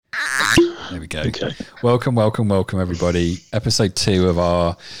There we go. Okay. Welcome, everybody. Episode 2 of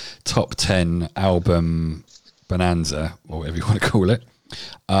our top 10 album bonanza, or whatever you want to call it.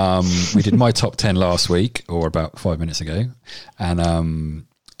 We did my top 10 last week, or about 5 minutes ago. And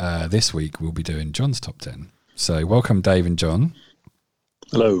this week we'll be doing John's top 10. So welcome, Dave and John.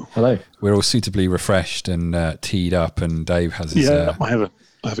 Hello. Hello. We're all suitably refreshed and teed up, and Dave has his... I have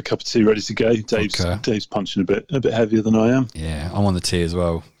a cup of tea ready to go. Dave's punching a bit heavier than I am. Yeah, I'm on the tea as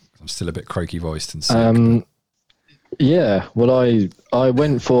well. I'm still a bit croaky voiced and sick. Yeah, well,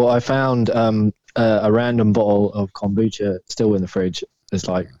 I found a random bottle of kombucha still in the fridge. It's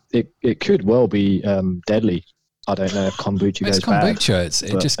like it could well be deadly. I don't know if kombucha goes bad. It's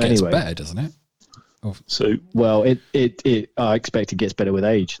kombucha. It just gets better, doesn't it? So well, it I expect it gets better with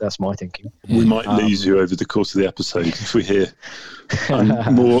age. That's my thinking. We might lose you over the course of the episode if we hear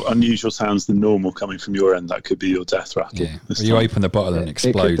more unusual sounds than normal coming from your end. That could be your death rattle. Yeah. Well, you open the bottle and it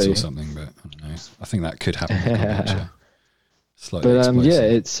explodes or something, but I don't know. I think that could happen with kombucha. Slightly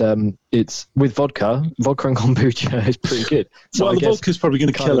explosive. It's with vodka and kombucha is pretty good. So the vodka's probably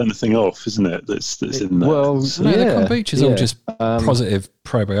going to kill anything off, isn't it? That's in there. Well, the kombucha's all just positive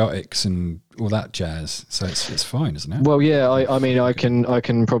probiotics and all that jazz, so it's fine, isn't it? Well, yeah, I mean, I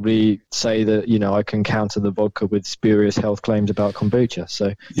can probably say that I can counter the vodka with spurious health claims about kombucha.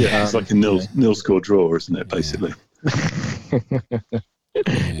 So yeah, it's like a nil score draw, isn't it? Basically. Yeah.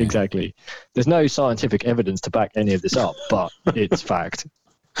 Exactly. There's no scientific evidence to back any of this up, but it's fact.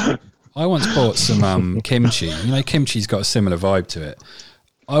 I once bought some kimchi. Kimchi's got a similar vibe to it.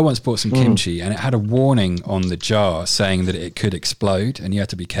 I once bought some kimchi and it had a warning on the jar saying that it could explode and you had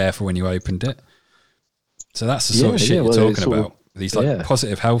to be careful when you opened it. So that's the sort of shit you're talking about. These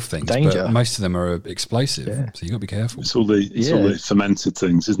positive health things, danger. But most of them are explosive, so you got to be careful. It's all the fermented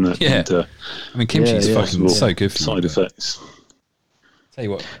things, isn't it? Yeah. And, I mean, kimchi's fucking so good for side effects. Tell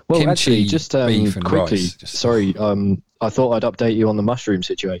you what. Well, kimchi, actually, just quickly, rice, sorry, I thought I'd update you on the mushroom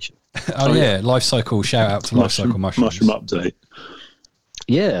situation. Life cycle. Shout out to Life Cycle Mushrooms. Mushroom update.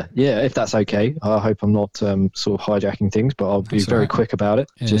 Yeah, if that's okay. I hope I'm not sort of hijacking things, but I'll be very quick about it.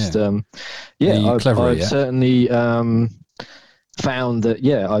 I've certainly found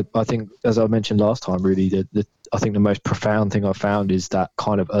that. I think, as I mentioned last time, really, I think the most profound thing I've found is that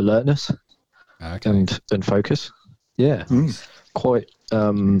kind of alertness and focus. Yeah, quite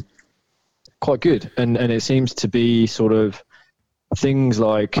good, and it seems to be sort of things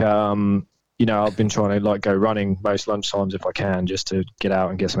like I've been trying to go running most lunchtimes if I can, just to get out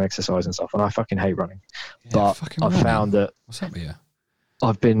and get some exercise and stuff. And I fucking hate running, but I've found that what's up here?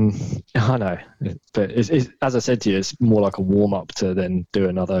 I know, but it's, as I said to you, it's more like a warm up to then do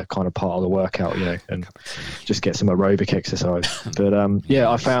another kind of part of the workout, and just get some aerobic exercise. But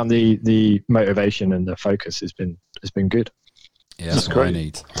I found the motivation and the focus has been good. Yeah, that's great. I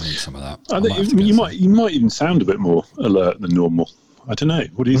need some of that. I think you might even sound a bit more alert than normal. I don't know.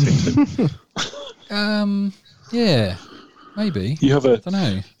 What do you think, Tim? Yeah, maybe. You have a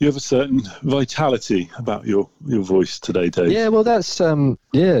certain vitality about your voice today, Dave. Yeah, well, that's well,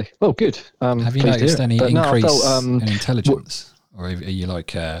 good. Have you noticed any increase in intelligence, or are you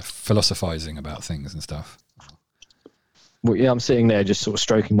philosophizing about things and stuff? Well, yeah, I'm sitting there just sort of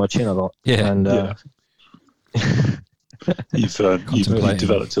stroking my chin a lot. Yeah, and you've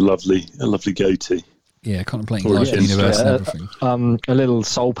developed a lovely goatee. Yeah, contemplating life, the universe, and everything. A little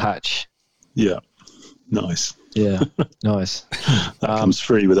soul patch. Yeah, nice. Yeah, nice. That comes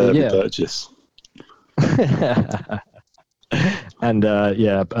free with every purchase. And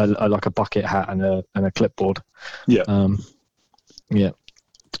like a bucket hat and a clipboard. Yeah.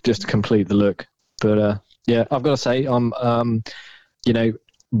 Just to complete the look. But I've got to say, I'm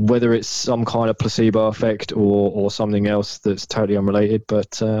whether it's some kind of placebo effect or something else that's totally unrelated,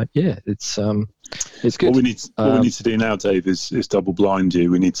 but it's good. What we need to do now, Dave, is double blind you.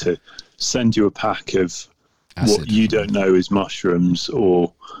 We need to send you a pack of acid. What you don't know is mushrooms,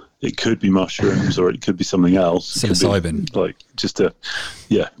 or it could be mushrooms, or it could be something else. Psilocybin, or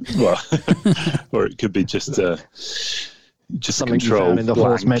it could be just something control you found in the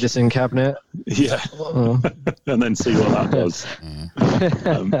horse medicine cabinet. Yeah, and then see what that does.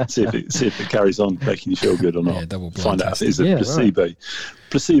 See if it carries on making you feel good or not. Find out if it's a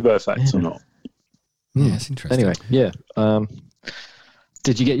placebo effect or not. Yeah, it's interesting. Anyway,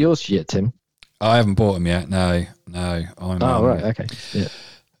 did you get yours yet, Tim? I haven't bought them yet. No. Right, okay.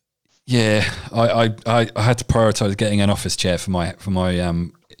 Yeah, I had to prioritise getting an office chair for my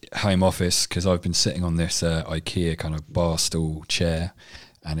home office because I've been sitting on this IKEA kind of bar stool chair,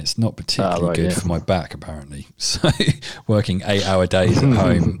 and it's not particularly good for my back, apparently. So working 8-hour days at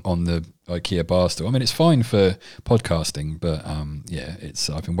home on the IKEA bar stool. I mean, it's fine for podcasting, but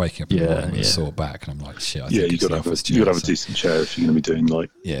I've been waking up in the morning with a sore back, and I'm like, shit. I think you've got to have a decent chair if you're going to be doing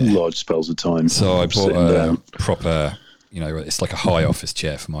large spells of time. So I bought a proper, it's like a high office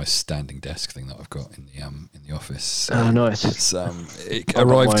chair for my standing desk thing that I've got in the office. So nice. It's it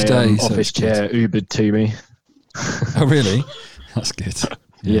arrived today. Office chair Ubered to me. Oh really? That's good.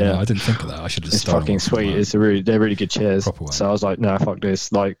 Yeah, I didn't think of that. I should have. It's fucking sweet. They're really good chairs. So I was like, no, fuck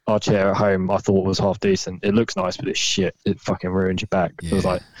this. Like our chair at home, I thought was half decent. It looks nice, but it's shit. It fucking ruins your back. Yeah. I was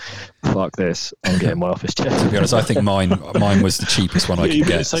like, fuck this. I'm getting my office chair. To be honest, I think mine was the cheapest one I could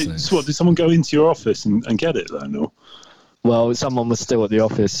get. So what? Did someone go into your office and get it then, or? Well, someone was still at the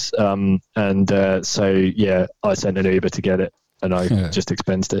office, I sent an Uber to get it. And I just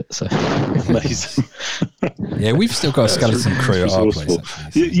expensed it. So amazing. Yeah, we've still got a skeleton crew at our place.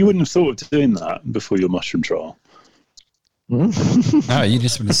 Actually, you wouldn't have thought of doing that before your mushroom trial. No, you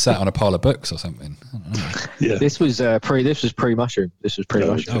just been sat on a pile of books or something. I don't know. Yeah. This was pre-mushroom.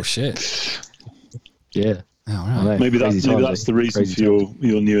 Oh shit. Yeah. Oh, right. Maybe that's the reason for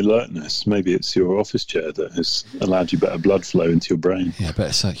your new alertness. Maybe it's your office chair that has allowed you better blood flow into your brain. Yeah,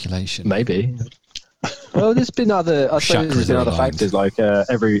 better circulation. Maybe. Well, there's been other factors. Like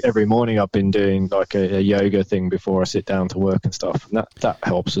every morning, I've been doing like a yoga thing before I sit down to work and stuff, and that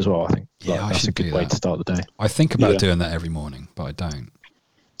helps as well. I think. Yeah, that's a good way to start the day. I think about doing that every morning, but I don't.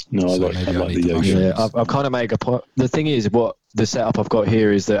 No, I like the yoga. Yeah, I've kind of make a point. The thing is, what the setup I've got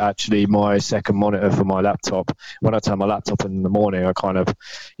here is that actually my second monitor for my laptop. When I turn my laptop in the morning, I kind of,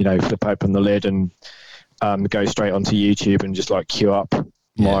 flip open the lid and go straight onto YouTube and just like queue up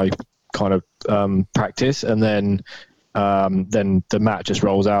my kind of practice, and then the mat just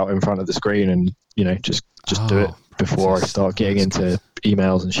rolls out in front of the screen, and just do it before I start getting into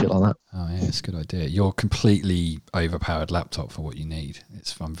emails and shit like that. Oh yeah, it's a good idea. You're completely overpowered laptop for what you need.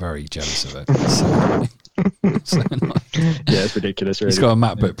 I'm very jealous of it. Yeah, it's ridiculous. Really. It's got a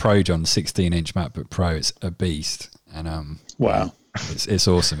MacBook Pro, John, 16-inch MacBook Pro. It's a beast, and wow, it's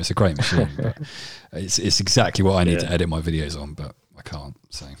awesome. It's a great machine, but it's exactly what I need to edit my videos on, but I can't.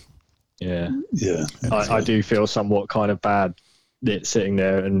 So. Yeah. I do feel somewhat kind of bad that sitting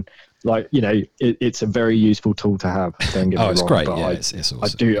there, and like it's a very useful tool to have. Don't get me wrong, it's great. But it's awesome.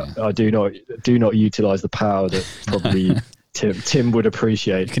 I do not utilize the power that probably Tim would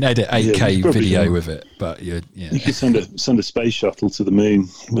appreciate. You can edit 8K video with it, but you could send a space shuttle to the moon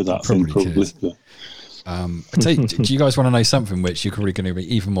with that thing, probably. Do you guys want to know something which you're probably going to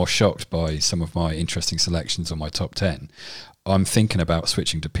be even more shocked by some of my interesting selections on my top 10? I'm thinking about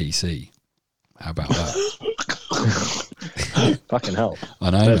switching to PC. How about that? Fucking hell. I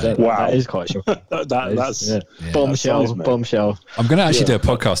know. Wow. That is quite shocking. That's bombshell. I'm going to actually do a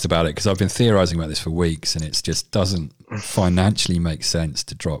podcast about it because I've been theorizing about this for weeks, and it just doesn't financially make sense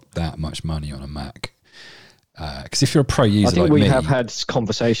to drop that much money on a Mac. Because if you're a pro user, I think like we me, have had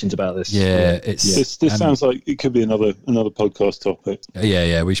conversations about this. Yeah, this sounds like it could be another podcast topic.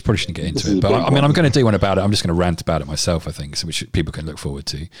 Yeah, we probably shouldn't get into it. But I'm going to do one about it. I'm just going to rant about it myself, I think, so which people can look forward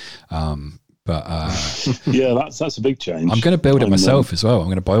to. Yeah, that's a big change. I'm going to build it myself as well. I'm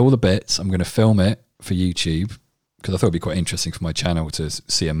going to buy all the bits. I'm going to film it for YouTube because I thought it'd be quite interesting for my channel to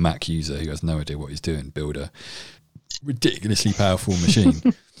see a Mac user who has no idea what he's doing build a ridiculously powerful machine.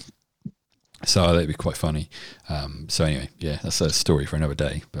 So that'd be quite funny. So anyway, that's a story for another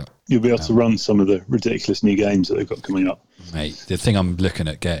day. But you'll be able to run some of the ridiculous new games that they've got coming up. Mate, the thing I'm looking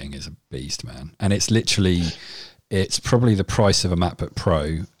at getting is a beast, man. And it's probably the price of a MacBook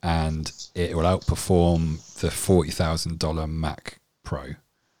Pro, and it will outperform the $40,000 Mac Pro,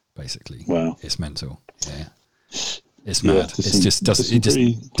 basically. Wow. It's mental. Yeah. It's mad.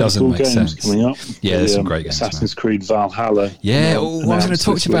 It doesn't make sense. Coming up. Yeah, there's some great games. Assassin's Creed Valhalla. Yeah, I was going to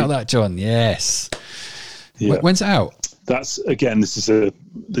talk to you about that, John. Yes. Yeah. When's it out? That's this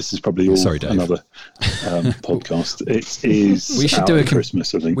is probably another podcast. It is. We should do a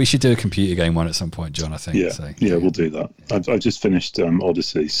Christmas, I think. We should do a computer game one at some point, John. I think. Yeah, we'll do that. I've just finished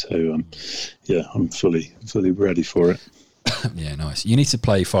Odyssey, so I'm fully ready for it. Yeah, nice. You need to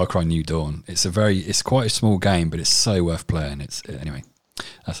play Far Cry New Dawn. It's quite a small game, but it's so worth playing. Anyway,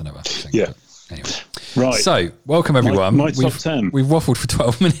 that's another thing. Yeah. Anyway, right. So, welcome everyone. My top 10. We've waffled for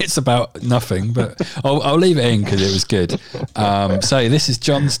 12 minutes about nothing, but I'll leave it in because it was good. So this is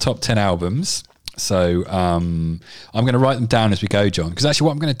John's top 10 albums. So I'm going to write them down as we go, John. Because actually,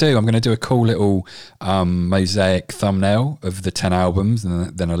 what I'm going to do a cool little mosaic thumbnail of the 10 albums,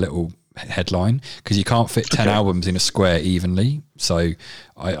 and then a little headline, because you can't fit 10 albums in a square evenly. So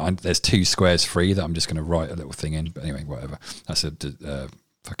there's 2 squares free that I'm just going to write a little thing in. But anyway, whatever. That's a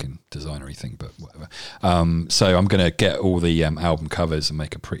fucking designery thing, but whatever. So I'm going to get all the album covers and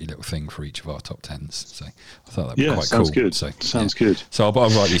make a pretty little thing for each of our top 10s. So I thought that'd be quite sounds cool. Good. So, sounds good. So I'll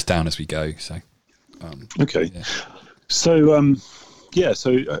write these down as we go. So okay. Yeah. So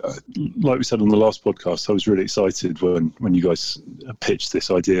so like we said on the last podcast, I was really excited when you guys pitched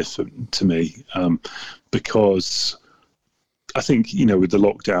this idea to me, because I think, with the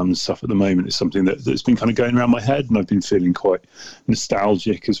lockdown and stuff at the moment, it's something that's been kind of going around my head, and I've been feeling quite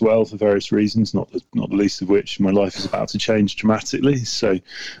nostalgic as well for various reasons, not the least of which my life is about to change dramatically. So,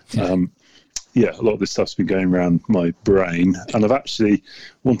 a lot of this stuff's been going around my brain. And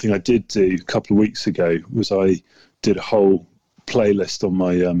one thing I did do a couple of weeks ago was I did a whole playlist on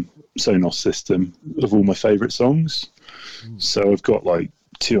my Sonos system of all my favourite songs. So I've got like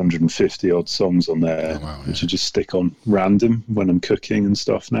 250 odd songs on there, which I just stick on random when I'm cooking and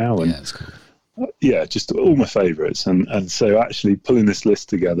stuff now. And that's cool. Just all my favourites. And so actually pulling this list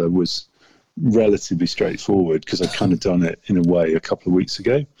together was relatively straightforward, because I'd kind of done it in a way a couple of weeks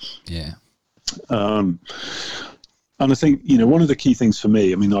ago. Yeah. And I think, one of the key things for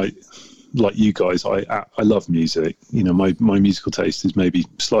me, I mean, like you guys, I love music. My musical taste is maybe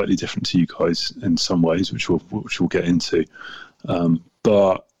slightly different to you guys in some ways, which we'll get into.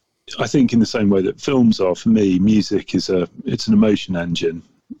 But I think in the same way that films are, for me, music it's an emotion engine,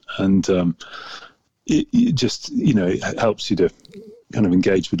 and it just it helps you to kind of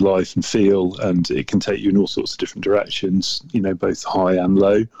engage with life and feel, and it can take you in all sorts of different directions, both high and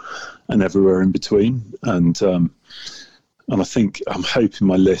low, and everywhere in between. And I think I'm hoping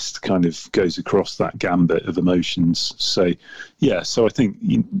my list kind of goes across that gambit of emotions. So I think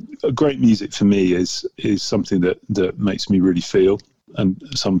great music for me is something that makes me really feel and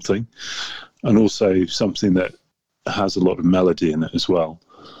also something that has a lot of melody in it as well.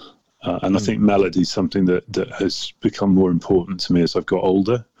 And I think melody is something that has become more important to me as I've got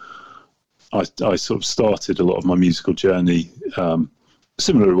older. I sort of started a lot of my musical journey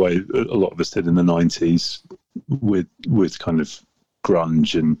similar way a lot of us did in the 90s with kind of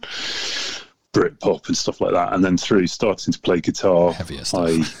grunge and Britpop and stuff like that, and then through starting to play guitar,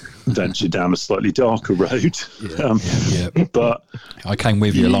 I ventured down a slightly darker road. But I came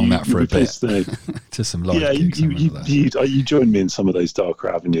with you along that for a bit to some live gigs. You joined me in some of those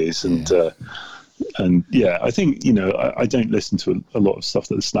darker avenues, and I think I don't listen to a lot of stuff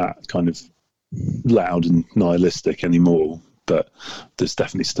that's that kind of loud and nihilistic anymore. But there's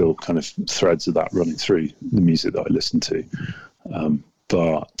definitely still kind of threads of that running through the music that I listen to.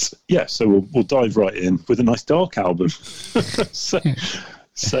 So we'll dive right in with a nice dark album.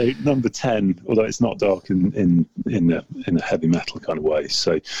 so number 10, although it's not dark in a heavy metal kind of way.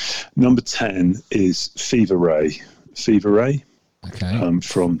 So number 10 is Fever Ray. Fever Ray. Okay.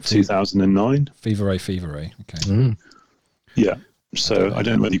 From 2009. Fever Ray. Okay. Yeah. So I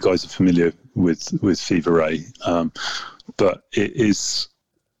don't know whether you guys are familiar with Fever Ray, but it is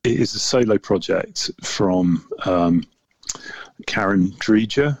a solo project from Karen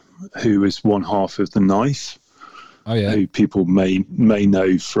Dreger, who is one half of The Knife. Oh yeah. Who people may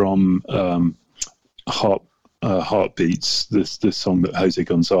know from Heartbeats, the song that Jose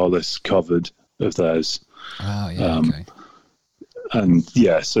Gonzalez covered of theirs. Oh yeah. Okay. And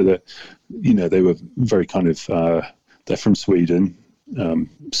so that they were very kind of they're from Sweden.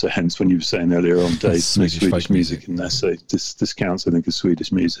 So hence when you were saying earlier on, Dave, Swedish music in there. So this counts, I think, as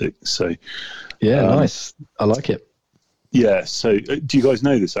Swedish music. So nice. I like it. Yeah. So do you guys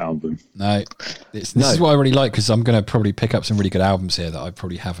know this album? No. This is what I really like, because I'm going to probably pick up some really good albums here that I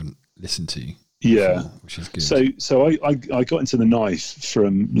probably haven't listened to. Yeah, before, which is good. So I got into The Knife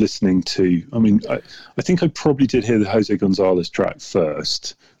from listening to. I mean, I think I probably did hear the Jose Gonzalez track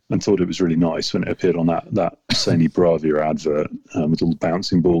first, and thought it was really nice when it appeared on that Sony Bravia advert with all the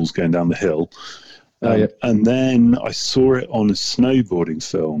bouncing balls going down the hill. And then I saw it on a snowboarding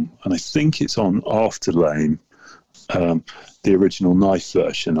film, and I think it's on Afterlane, the original Knife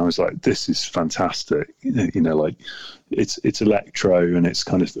version. I was like, this is fantastic. Like it's electro and it's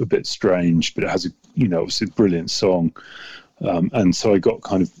kind of a bit strange, but it has obviously a brilliant song. And so I got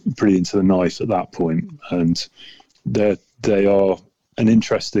kind of pretty into The Knife at that point, and they are an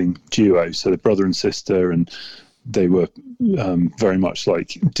interesting duo. So they're brother and sister, and they were very much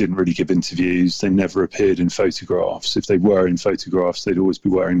like didn't really give interviews. They never appeared in photographs. If they were in photographs, they'd always be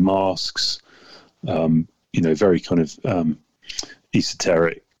wearing masks. Very kind of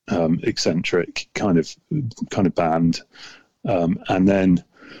esoteric, eccentric kind of band. And then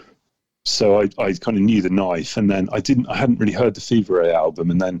so I kind of knew The Knife, and then I hadn't really heard the Fever Ray album,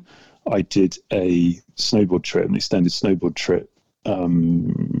 and then I did a snowboard trip, an extended snowboard trip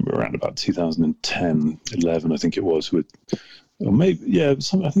around about 2010, 11, I think it was, with or maybe, yeah, I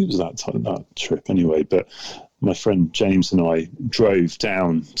think it was that trip anyway. But my friend James and I drove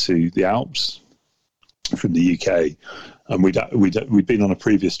down to the Alps from the UK, and we'd been on a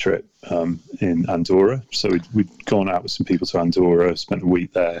previous trip in Andorra. So we'd gone out with some people to Andorra, spent a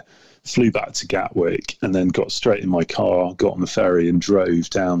week there, flew back to Gatwick, and then got straight in my car, got on the ferry, and drove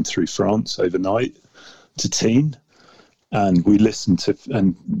down through France overnight to Tignes. And we listened to,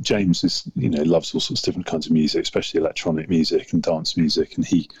 and James is, loves all sorts of different kinds of music, especially electronic music and dance music. And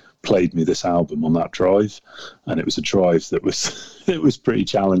he played me this album on that drive. And it was a drive that it was pretty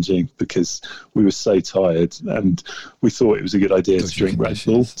challenging because we were so tired, and we thought it was a good idea to drink Red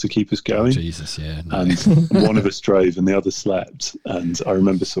Bull to keep us going. Jesus, yeah. No. And one of us drove and the other slept. And I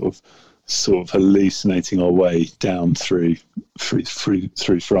remember sort of hallucinating our way down through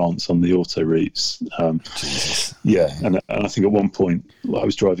France on the autoroutes. Yeah, and I think at one point I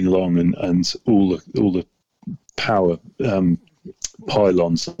was driving along, and all the power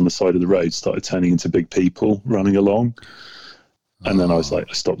pylons on the side of the road started turning into big people running along. And then I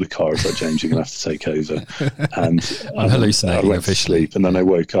stopped the car. I was like, James, you're going to have to take over. And I'm hallucinating. I went to sleep, and then I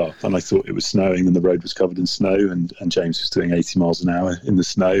woke up, and I thought it was snowing, and the road was covered in snow, and James was doing 80 miles an hour in the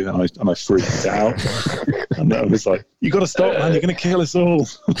snow, and I freaked out. And I was like, you got to stop, man! You're going to kill us all.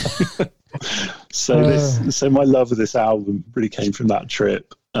 So my love of this album really came from that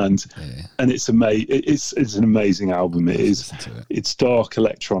trip. And it's amazing. It's an amazing album. It's dark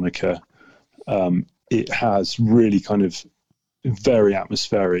electronica. It has really kind of very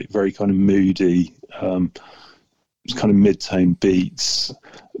atmospheric, very kind of moody, kind of mid-tone beats.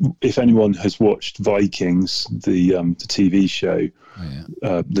 If anyone has watched Vikings, the TV show,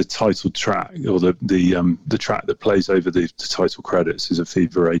 the title track, or the track that plays over the title credits, is a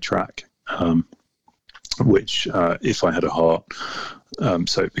Fever Ray track, which If I Had a Heart.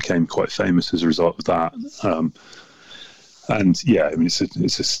 So it became quite famous as a result of that. And yeah, I mean, it's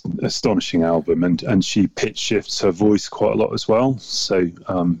an astonishing album, and she pitch shifts her voice quite a lot as well. So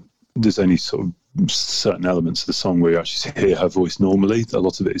there's only sort of certain elements of the song where you actually hear her voice normally. A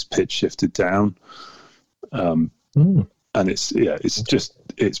lot of it is pitch shifted down, and it's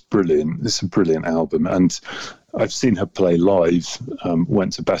brilliant. It's a brilliant album, and I've seen her play live.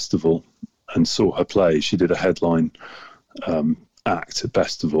 Went to Bestival and saw her play. She did a headline act at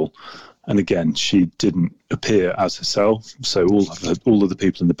Bestival. And again, she didn't appear as herself. So all of the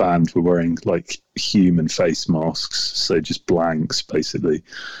people in the band were wearing like human face masks, so just blanks basically.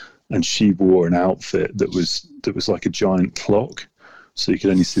 And she wore an outfit that was like a giant clock, so you could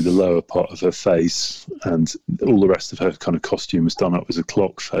only see the lower part of her face, and all the rest of her kind of costume was done up as a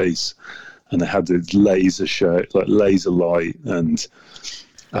clock face. And they had this laser show, like laser light, and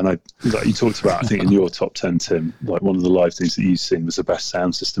like you talked about, I think in your top 10, Tim, like one of the live things that you've seen was the best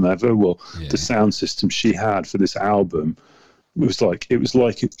sound system ever. Well, the sound system she had for this album was like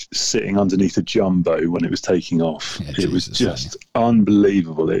sitting underneath a jumbo when it was taking off. It was just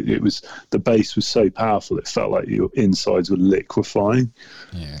unbelievable. It was, the bass was so powerful, it felt like your insides were liquefying.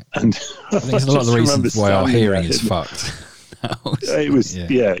 Yeah. And I think it's a lot of the reasons why our hearing is fucked. It was,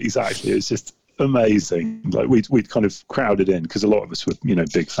 yeah, exactly. It was just amazing. Like we'd kind of crowded in, because a lot of us were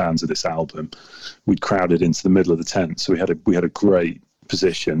big fans of this album. We'd crowded into the middle of the tent, so we had a great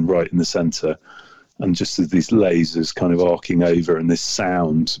position right in the center, and just these lasers kind of arcing over, and this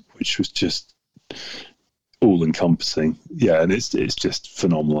sound which was just all encompassing. Yeah, and it's just a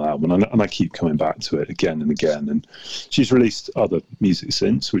phenomenal album, and I keep coming back to it again and again. And she's released other music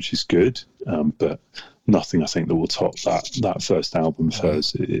since, which is good, but nothing I think that will top that first album of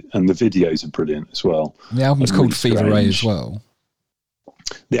hers. And the videos are brilliant as well. The album's called Fever Ray as well.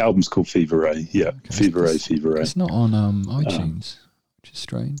 The album's called Fever Ray. Yeah, okay. Fever Ray. It's not on iTunes, which is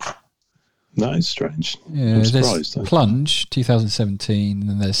strange. No, it's strange. Yeah, I'm surprised. There's Plunge 2017, and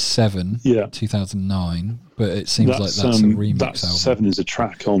then there's Seven 2009. But it seems like that's a remix album. Seven is a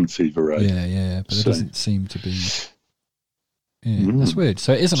track on Fever Ray. Yeah, but it doesn't seem to be. Yeah, that's weird.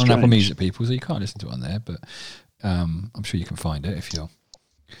 So it isn't on Apple Music, people, so you can't listen to it on there, but I'm sure you can find it if you're...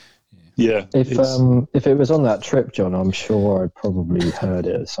 Yeah. If it was on that trip, John, I'm sure I probably heard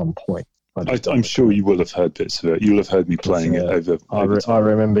it at some point. I'm sure you will have heard bits of it. You'll have heard me playing it over I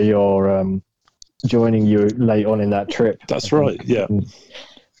remember your joining you late on in that trip. That's right, yeah.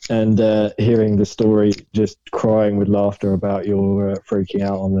 And hearing the story, just crying with laughter about your freaking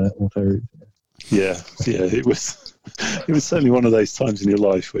out on the auto. Yeah, it was certainly one of those times in your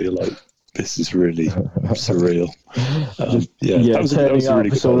life where you're like, this is really surreal. That was a really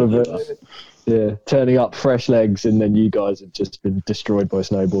good turning up fresh legs, and then you guys have just been destroyed by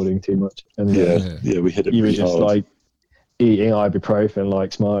snowboarding too much. And we hit it. You were just hard. Like eating ibuprofen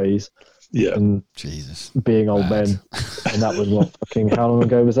like Smarties. Yeah. and Jesus. being old Bad. men. And that was what fucking, how long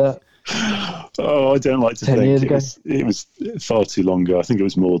ago was that? Oh, I don't like to 10 think years it was far too long ago. I think it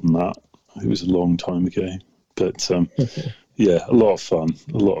was more than that. It was a long time ago. But yeah, a lot of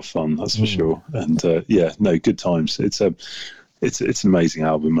fun, that's for sure. And yeah, no, good times. It's an amazing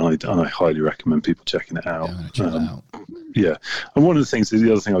album, and I highly recommend people checking it out. Yeah, I'm gonna check that out. Yeah, and one of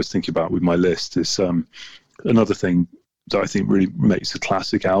the other thing I was thinking about with my list is another thing that I think really makes a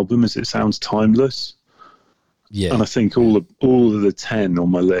classic album is it sounds timeless. Yeah. And I think all of the 10 on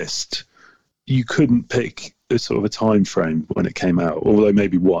my list, you couldn't pick a sort of a time frame when it came out, although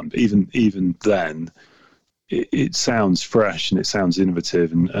maybe one. But even then, it sounds fresh and it sounds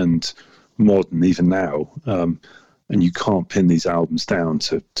innovative and modern even now. And you can't pin these albums down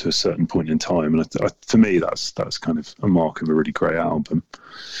to a certain point in time. And for me, that's kind of a mark of a really great album.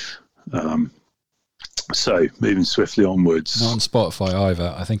 So moving swiftly onwards. Not on Spotify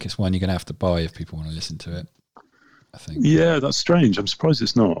either. I think it's one you're going to have to buy if people want to listen to it. I think. Yeah, that's strange. I'm surprised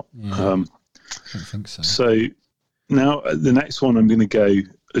it's not. Yeah, I don't think so. So now the next one I'm going to go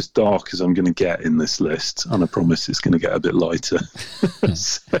as dark as I'm going to get in this list, and I promise it's going to get a bit lighter.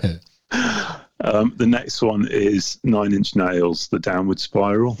 The next one is Nine Inch Nails, The Downward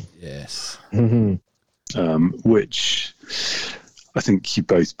Spiral. Yes. Which I think you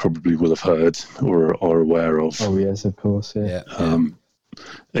both probably will have heard or are aware of. Oh yes, of course. Yeah.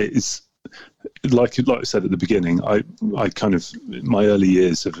 It's like I said at the beginning, I kind of, my early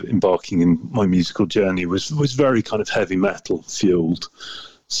years of embarking in my musical journey was very kind of heavy metal fueled.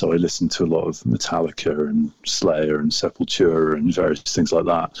 So I listened to a lot of Metallica and Slayer and Sepultura and various things like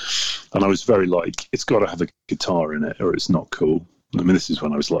that. And I was very like, it's got to have a guitar in it or it's not cool. I mean, this is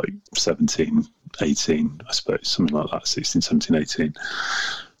when I was like 17, 18, I suppose, something like that, 16, 17, 18.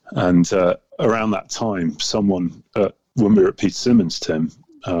 And around that time, someone, when we were at Peter Simmons, Tim,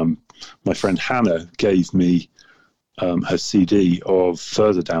 my friend Hannah gave me her CD of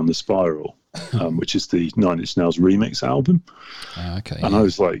Further Down the Spiral, which is the Nine Inch Nails remix album. Okay. And I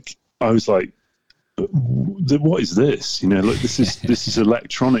was like, what is this? You know, like this is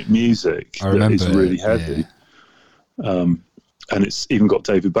electronic music that is really heavy. Yeah. And it's even got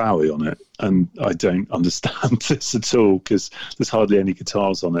David Bowie on it. And I don't understand this at all because there's hardly any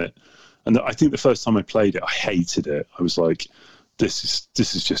guitars on it. And I think the first time I played it, I hated it. I was like, this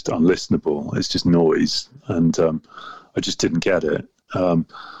is just unlistenable. It's just noise. And I just didn't get it. And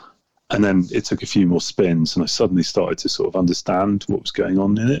then it took a few more spins and I suddenly started to sort of understand what was going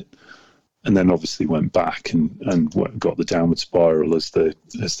on in it. And then obviously went back and got the Downward Spiral as the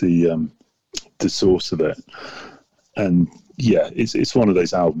source of it. And yeah, it's one of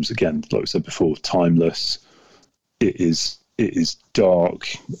those albums, again, like I said before, timeless. It is dark.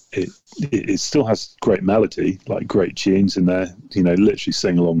 It still has great melody, like great tunes in there, you know, literally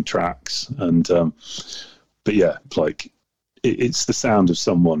sing along tracks. And but yeah, like it's the sound of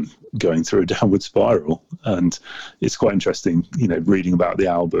someone going through a downward spiral. And it's quite interesting, you know, reading about the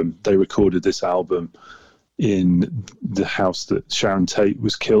album. They recorded this album in the house that Sharon Tate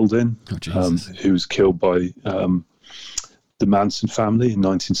was killed in, who was killed by the Manson family in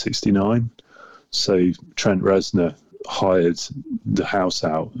 1969. So Trent Reznor hired the house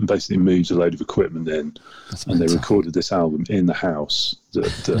out and basically moved a load of equipment in. They recorded this album in the house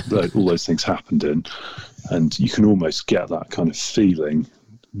that all those things happened in. And you can almost get that kind of feeling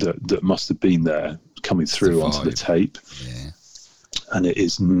that must have been there coming through onto the tape. Yeah. And it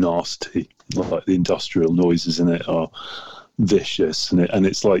is nasty. Like the industrial noises in it are vicious, and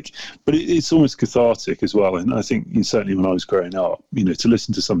it's like, but it's almost cathartic as well. And I think certainly when I was growing up, you know, to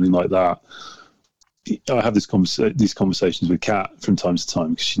listen to something like that, I have these conversations with Kat from time to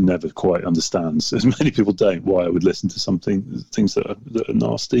time because she never quite understands, as many people don't, why I would listen to things that are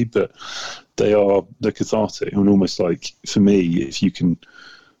nasty, but they're cathartic. And almost like, for me, if you can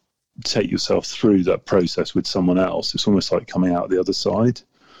take yourself through that process with someone else, it's almost like coming out the other side.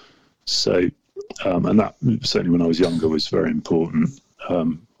 So and that certainly when I was younger was very important.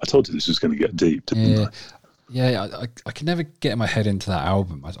 I told you this was going to get deep, didn't I? Yeah, I could never get my head into that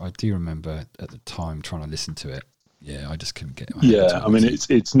album. I do remember at the time trying to listen to it. Yeah, I just couldn't get my head into it. I mean,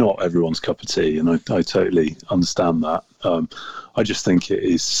 it's not everyone's cup of tea, and I totally understand that. I just think it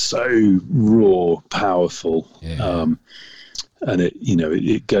is so raw, powerful, and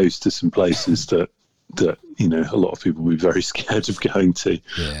it goes to some places that you know a lot of people will be very scared of going to,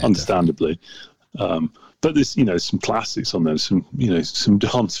 understandably. But there's some classics on there, some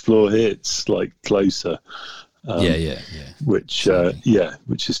dance floor hits like Closer, which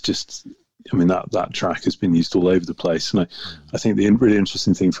is just I mean, that track has been used all over the place. And I think the really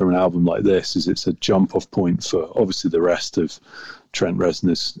interesting thing from an album like this is it's a jump off point for obviously the rest of Trent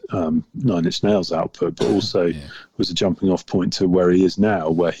Reznor's Nine Inch Nails output, but also was a jumping off point to where he is now,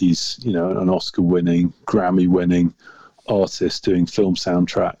 where he's, you know, an Oscar winning, Grammy winning artist doing film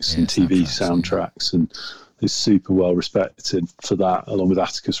soundtracks and TV soundtracks, and is super well respected for that, along with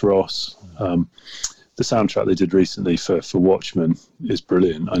Atticus Ross. The soundtrack they did recently for Watchmen is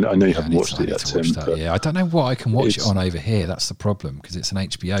brilliant. I know you haven't watched it yet, Tim. I don't know what I can watch it on over here. That's the problem, because it's an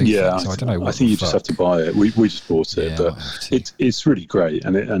HBO thing, so I don't know. I think you just have to buy it. We just bought it, but it's really great,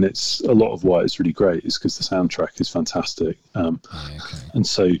 and it's a lot of why it's really great is because the soundtrack is fantastic. And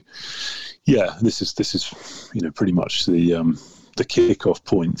so, this is you know, pretty much the kick-off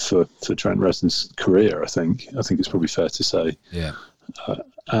point for Trent Reznor's career. I think it's probably fair to say. Yeah.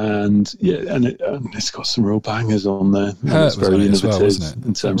 And it's got some real bangers on there. It's very innovative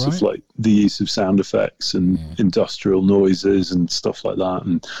in terms of like the use of sound effects and industrial noises and stuff like that.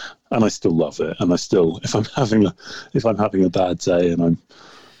 And I still love it. And I still, if I'm having a bad day and I'm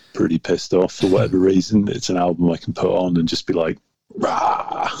pretty pissed off for whatever reason, it's an album I can put on and just be like,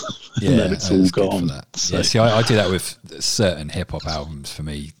 rah, and then it's all gone. So. Yeah, see, I do that with certain hip hop albums. Do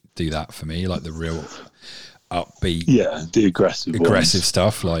for me, like the real upbeat, the aggressive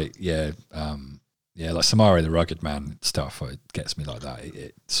stuff, like like Samari the Rugged Man stuff. It gets me like that.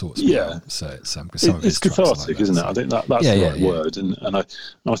 It sorts me out. So it's cathartic, isn't it? I think that's the right word, and I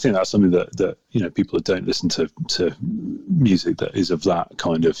think that's something that you know, people that don't listen to music that is of that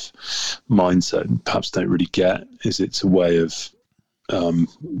kind of mindset and perhaps don't really get, is it's a way of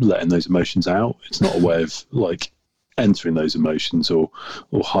letting those emotions out. It's not a way of like entering those emotions or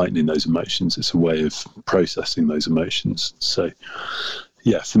heightening those emotions. It's a way of processing those emotions. So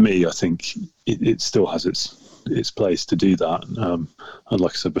for me, I think it still has its place to do that. And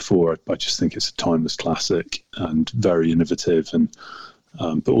like I said before, I just think it's a timeless classic and very innovative, and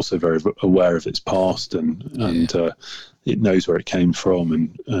but also very aware of its past, and it knows where it came from,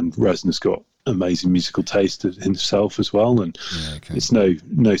 and Reznor's got amazing musical taste himself as well, and it's no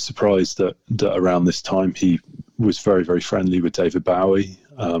surprise that around this time he was very, very friendly with David Bowie,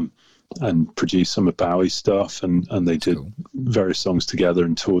 and produced some of Bowie's stuff, and they did various songs together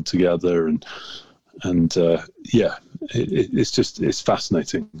and toured together, and it's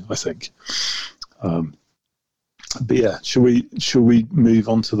fascinating, I think. But shall we move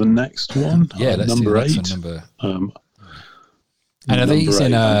on to the next one? Let's number do the 8. Number. And are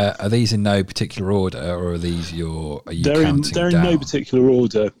these in no particular order, or are these They're in no particular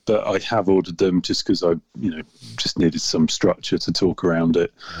order, but I have ordered them just because I just needed some structure to talk around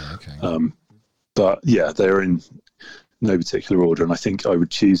it. But they're in no particular order, and I think I would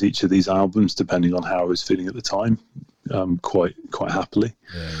choose each of these albums depending on how I was feeling at the time, quite happily.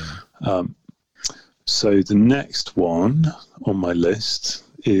 So the next one on my list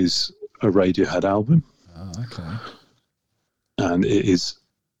is a Radiohead album. And it's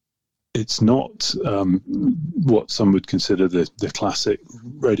not what some would consider the classic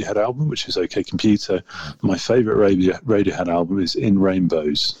Radiohead album, which is OK Computer. My favourite Radiohead album is In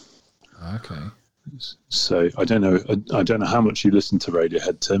Rainbows. So I don't know how much you listen to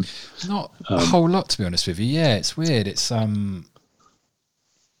Radiohead, Tim. Not a whole lot, to be honest with you. Yeah, it's weird. It's I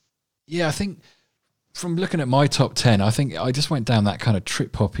think from looking at my top 10, I think I just went down that kind of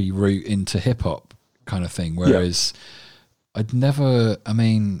trip hoppy route into hip hop kind of thing, whereas I'd never,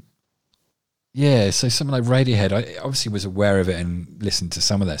 so something like Radiohead, I obviously was aware of it and listened to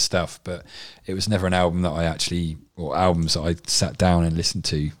some of their stuff, but it was never an album that albums that I sat down and listened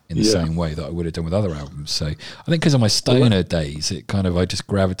to in the same way that I would have done with other albums. So I think because of my stoner days, I just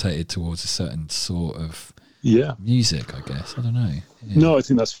gravitated towards a certain sort of music, I guess. I don't know. No, I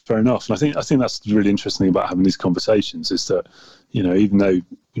think that's fair enough. And I think that's really interesting about having these conversations, is that, even though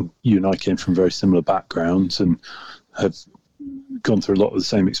you and I came from very similar backgrounds and have gone through a lot of the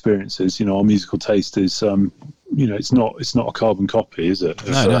same experiences, our musical taste is it's not a carbon copy, is it?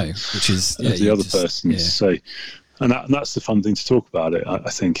 No, which is the other person's. So and that's the fun thing to talk about it, I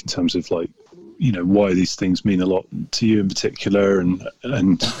think, in terms of like, why these things mean a lot to you in particular, and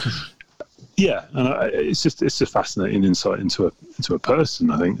it's just fascinating insight into a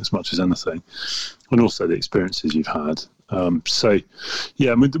person, I think, as much as anything, and also the experiences you've had. With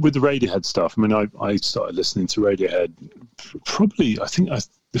the Radiohead stuff, I started listening to Radiohead probably,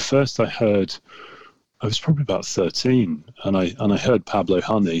 the first I heard, I was probably about 13, and I heard Pablo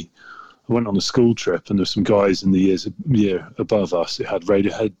Honey. I went on a school trip, and there were some guys in the year above us who had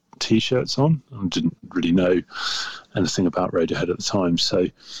Radiohead t-shirts on, and didn't really know anything about Radiohead at the time. So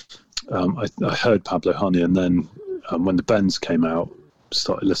I heard Pablo Honey, and then when the Bends came out,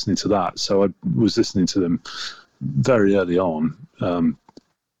 started listening to that. So I was listening to them very early on, and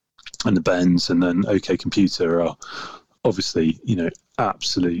the Bends, and then OK Computer are obviously,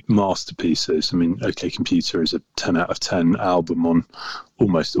 absolute masterpieces. I mean, OK Computer is a 10 out of 10 album on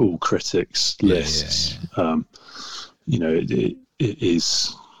almost all critics' lists. It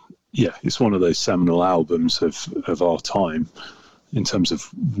is, it's one of those seminal albums of our time in terms of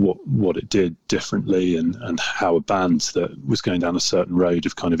what it did differently, and how a band that was going down a certain road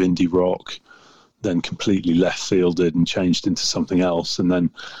of kind of indie rock then completely left fielded and changed into something else. And then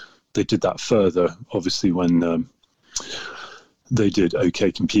they did that further, obviously, when they did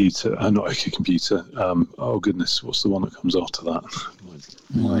OK Computer, not OK Computer. Oh goodness, what's the one that comes after that?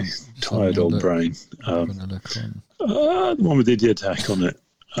 My tired old brain. The one with Idioteque on it.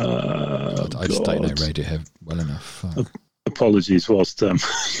 I just don't know Radiohead well enough. Apologies whilst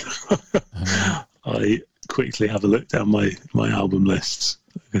I quickly have a look down my album lists,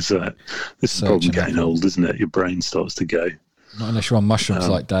 because this is the problem getting old, isn't it? Your brain starts to go. Not unless you're on mushrooms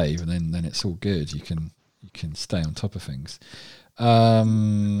like Dave, and then it's all good. You can stay on top of things.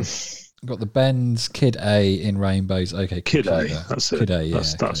 Got the Bends, Kid A, In Rainbows. OK Kid Computer. A, that's it. Kid A,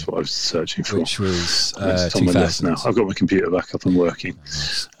 that's what I was searching for. Which was it's on my list now. I've got my computer back up and working.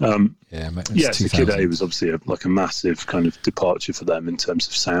 So Kid A was obviously a massive kind of departure for them in terms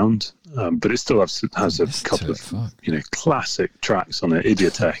of sound, but it still has a couple of classic tracks on it.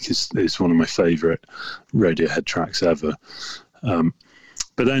 Idioteque is one of my favourite Radiohead tracks ever.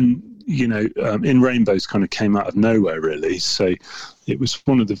 But then, In Rainbows kind of came out of nowhere, really. So it was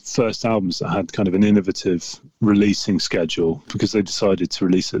one of the first albums that had kind of an innovative releasing schedule, because they decided to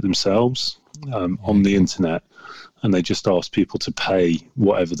release it themselves on the internet, and they just asked people to pay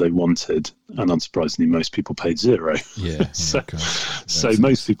whatever they wanted, and unsurprisingly, most people paid zero. So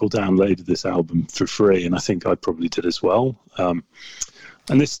most people downloaded this album for free, and I think I probably did as well.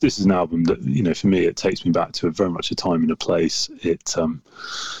 And this is an album that, for me, it takes me back to very much a time and a place.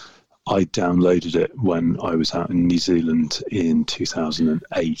 I downloaded it when I was out in New Zealand in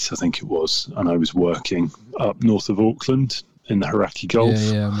 2008, I think it was, and I was working up north of Auckland in the Hauraki Gulf.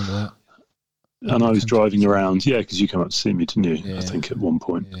 Yeah, I remember that. And I was driving around, because you came up to see me, didn't you? Yeah, I think at one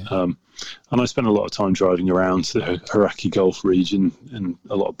point. Yeah. And I spent a lot of time driving around the Hauraki Gulf region, and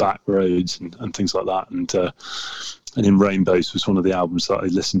a lot of back roads and things like that. And In Rainbows was one of the albums that I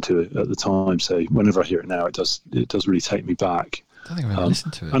listened to at the time. So whenever I hear it now, it does really take me back. I don't think I've ever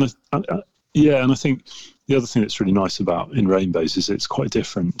listened to it. And I think the other thing that's really nice about In Rainbows is it's quite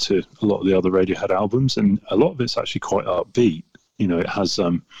different to a lot of the other Radiohead albums, and a lot of it's actually quite upbeat. It has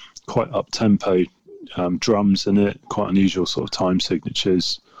quite up-tempo drums in it, quite unusual sort of time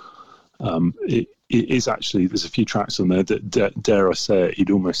signatures. It is actually, there's a few tracks on there that, dare I say it,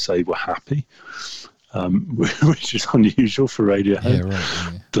 you'd almost say were happy, which is unusual for Radiohead.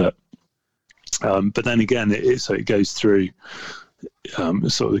 Yeah, right. But then again, it goes through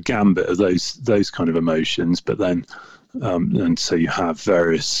sort of the gambit of those kind of emotions, but then and so you have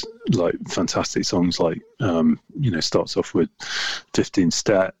various fantastic songs starts off with 15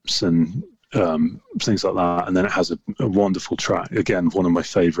 Steps and things like that, and then it has a wonderful track, again one of my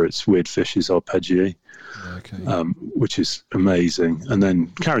favorites, Weird Fish's Arpeggi, which is amazing, and then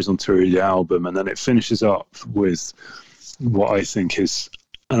carries on through the album, and then it finishes up with what I think is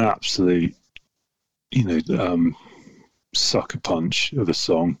an absolute sucker punch of a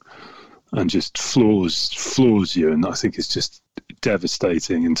song, and just floors you, and I think it's just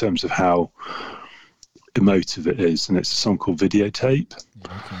devastating in terms of how emotive it is. And it's a song called Videotape.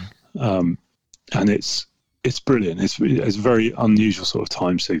 And it's brilliant. It's a very unusual sort of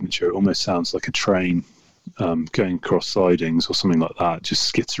time signature. It almost sounds like a train going across sidings or something like that,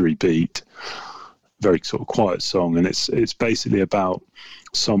 just skittery beat, very sort of quiet song. And it's basically about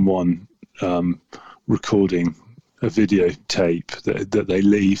someone recording a videotape that they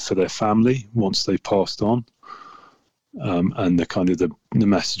leave for their family once they've passed on, and the kind of the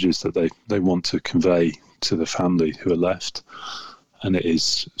messages that they want to convey to the family who are left. And it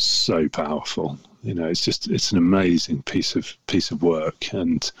is so powerful. It's an amazing piece of work,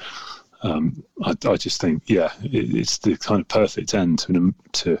 and I just think it's the kind of perfect end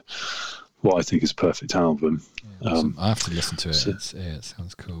to what I think is a perfect album. I have to listen to it. It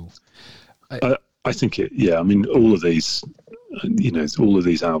sounds cool. I think all of these, all of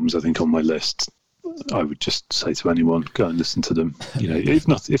these albums, I think on my list, I would just say to anyone, go and listen to them.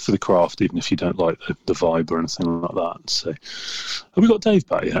 If for the craft, even if you don't like the vibe or anything like that. So, have we got Dave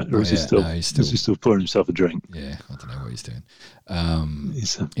back yet, or is he still? No, is he still pouring himself a drink? Yeah, I don't know what he's doing.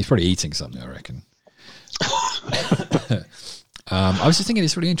 He's probably eating something, I reckon. I was just thinking,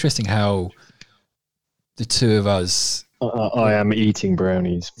 it's really interesting how the two of us I am eating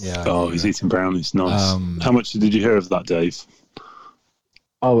brownies. Yeah. Oh, he's eating brownies. Nice. How much did you hear of that, Dave?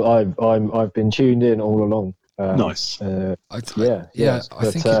 Oh, I've been tuned in all along. Nice. I But,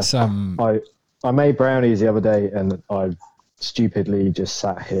 think it's I made brownies the other day, and I stupidly just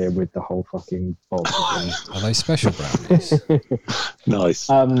sat here with the whole fucking box of them. Are they special brownies? Nice.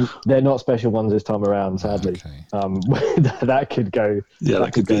 They're not special ones this time around, sadly. Okay. That could go. Yeah,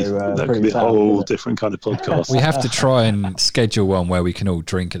 that could be a south, whole different kind of podcast. We have to try and schedule one where we can all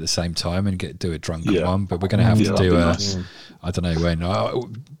drink at the same time and do a drunken one, but we're going to have to that'd do be a. nice. I don't know when.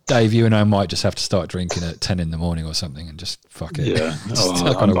 Dave, you and I might just have to start drinking at 10 in the morning or something and just fuck it. Yeah,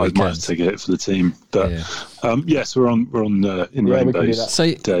 Stuck on a I might weekend. have to take it for the team. But Yeah. yes, we're on in Yeah, we can do Rainbows. that.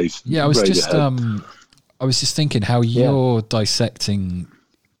 So Dave. yeah, I was Radiohead. just thinking how you're dissecting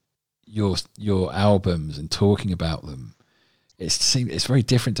your albums and talking about them. It's very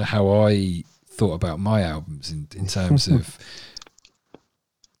different to how I thought about my albums in terms of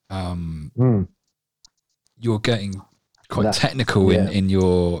you're getting quite technical in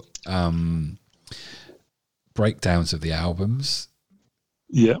your breakdowns of the albums.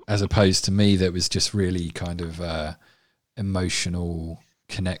 Yeah. As opposed to me, that was just really kind of emotional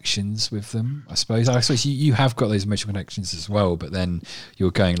connections with them, I suppose. I suppose you have got those emotional connections as well, but then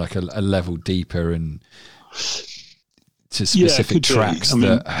you're going like a level deeper and to specific tracks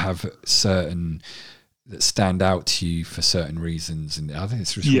that have certain that stand out to you for certain reasons, and I think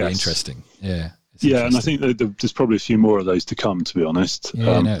it's just really interesting. Yeah. Yeah, and I think that there's probably a few more of those to come, to be honest.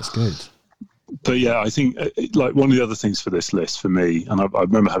 Yeah, no, it's good. But yeah, I think like one of the other things for this list for me, and I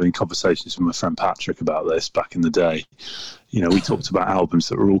remember having conversations with my friend Patrick about this back in the day. You know, we talked about albums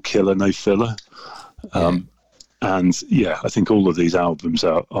that were all killer, no filler. And yeah, I think all of these albums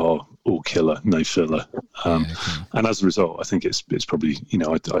are all killer, no filler. And as a result, I think it's probably, you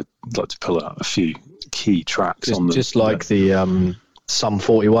know, I'd like to pull out a few key tracks on them. Just like the Sum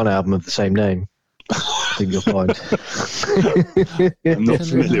 41 album of the same name. I think you'll find. I'm not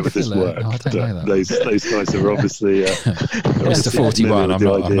familiar with this work, no, I don't know that. those guys are obviously. Mr. 41, I'm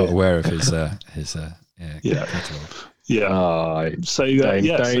not aware of his catalog. Yeah. So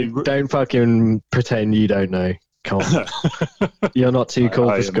don't fucking pretend you don't know. Come on. You're not too cool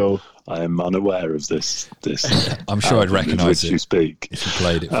for school. I am unaware of this. I'm sure I'd recognise it you speak if you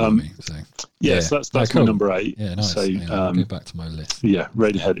played it for me. So. Yes, that's my number 8. Yeah, nice. So I'll go back to my list. Yeah,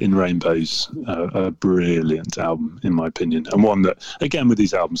 Radiohead in Rainbows, a brilliant album in my opinion, and one that again with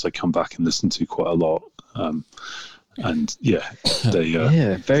these albums I come back and listen to quite a lot. And it's a very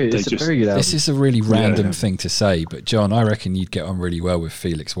good album. This is a really random thing to say, but John, I reckon you'd get on really well with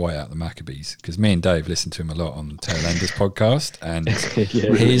Felix White out the Maccabees, because me and Dave listened to him a lot on Tailenders podcast, and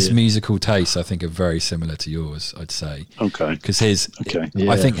his musical tastes I think are very similar to yours, I'd say. Okay. Because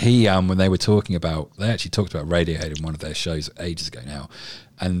I think he when they were talking about, they actually talked about Radiohead in one of their shows ages ago now,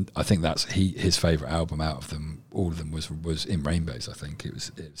 and I think that's his favourite album out of them. All of them was In Rainbows. I think it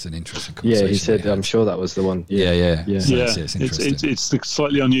was an interesting conversation. Yeah, he said. I'm sure that was the one. Yeah. So it's interesting. It's a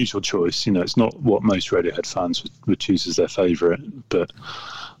slightly unusual choice. You know, it's not what most Radiohead fans would choose as their favourite, but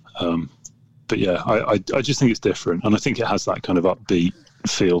yeah, I just think it's different, and I think it has that kind of upbeat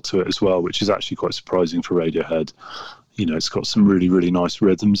feel to it as well, which is actually quite surprising for Radiohead. You know, it's got some really, really nice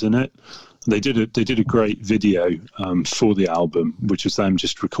rhythms in it. They did a great video for the album, which was them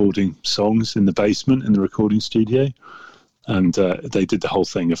just recording songs in the basement in the recording studio, and they did the whole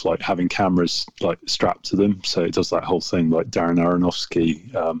thing of like having cameras like strapped to them, so it does that whole thing like Darren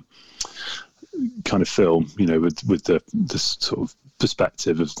Aronofsky kind of film, you know, with the sort of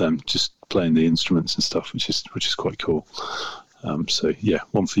perspective of them just playing the instruments and stuff, which is quite cool. So yeah,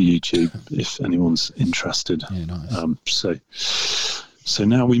 one for YouTube if anyone's interested. Yeah, nice. So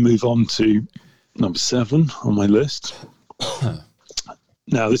now we move on to number 7 on my list.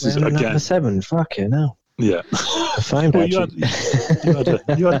 Now this is again number 7. Fuck it now. Yeah. I found you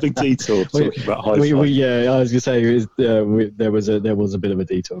had a big detour talking about hi-fi. I was gonna say there was a bit of a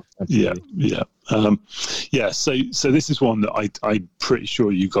detour. Absolutely. Yeah. So this is one that I'm pretty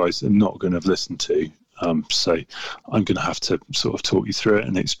sure you guys are not going to have listened to. So I'm going to have to sort of talk you through it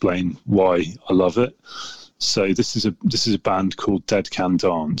and explain why I love it. So this is a band called Dead Can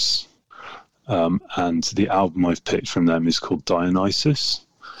Dance, and the album I've picked from them is called Dionysus.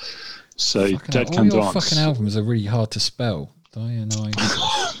 So Dead Can Dance. All your fucking albums are really hard to spell.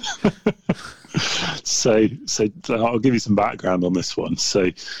 Dionysus. So I'll give you some background on this one.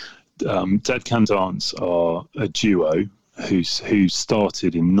 So Dead Can Dance are a duo who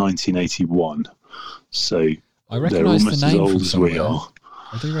started in 1981. So I recognise the name from as we somewhere. are.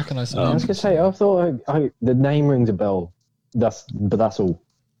 I do recognise the name. I was going to say, I thought the name rings a bell. But that's all.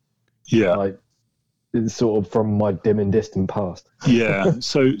 Yeah. Like, it's sort of from my dim and distant past. Yeah.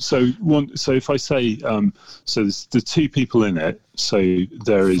 So if I say, so there's the two people in it. So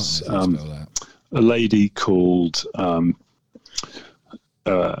there is a lady called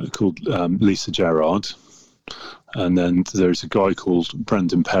Lisa Gerrard, and then there's a guy called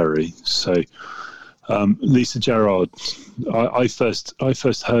Brendan Perry. So Lisa Gerrard, I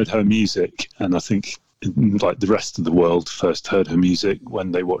first heard her music, and I think like the rest of the world first heard her music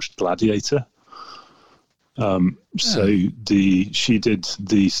when they watched Gladiator. So she did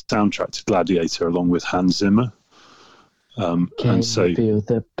the soundtrack to Gladiator along with Hans Zimmer. And so feel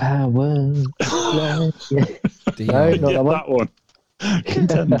the power. that one.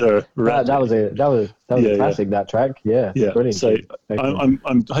 Contender. that was a classic. That track, yeah. Brilliant. So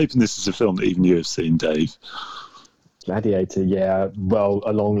I'm hoping this is a film that even you have seen, Dave. Gladiator, yeah. Well,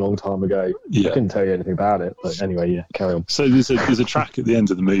 a long time ago. I couldn't tell you anything about it, but anyway, yeah. Carry on. So there's a track at the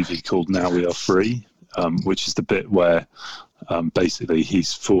end of the movie called "Now We Are Free," which is the bit where basically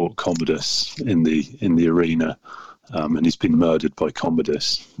he's fought Commodus in the arena, and he's been murdered by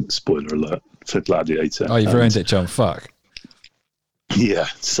Commodus. Spoiler alert for Gladiator. Oh, you've ruined it, John. Fuck. Yeah.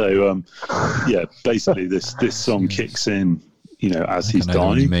 So basically this song kicks in, as he's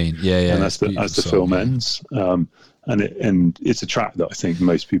dying. And as the film ends. And it's a track that I think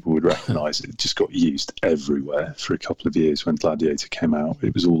most people would recognise. It just got used everywhere for a couple of years when Gladiator came out.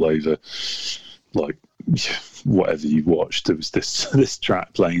 It was all over, like whatever you watched. There was this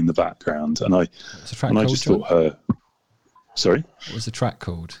track playing in the background, and I just thought her. Sorry, what was the track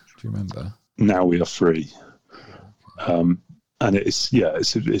called? Do you remember? Now We Are Free. And it's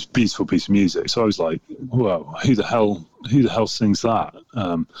a beautiful piece of music. So I was like, whoa, who the hell sings that?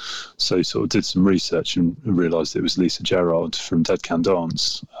 So sort of did some research and realised it was Lisa Gerrard from Dead Can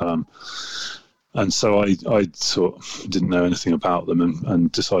Dance. And so I sort of didn't know anything about them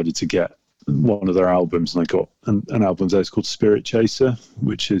and decided to get one of their albums, and I got an album there. It's called Spirit Chaser,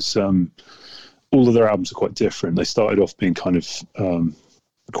 which is all of their albums are quite different. They started off being kind of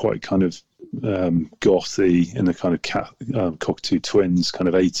quite kind of gothy in a kind of Cockatoo Twins kind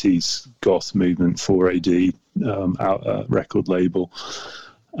of 80s goth movement, 4AD record label,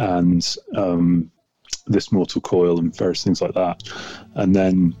 and this Mortal Coil and various things like that. And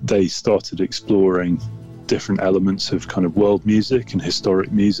then they started exploring different elements of kind of world music and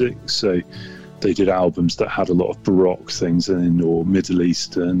historic music. So they did albums that had a lot of Baroque things in, or Middle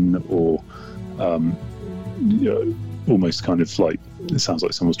Eastern, or almost kind of like, it sounds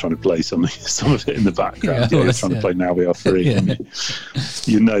like someone's trying to play some of it in the background. They're trying to play Now We Are Free. I mean,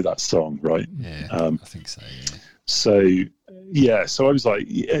 you know that song, right? Yeah, I think so. So I was like,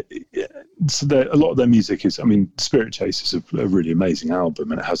 so a lot of their music is, I mean, Spirit Chase is a really amazing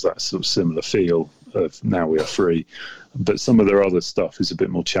album, and it has that sort of similar feel of Now We Are Free. But some of their other stuff is a bit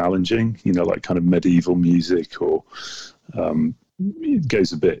more challenging, like kind of medieval music, or it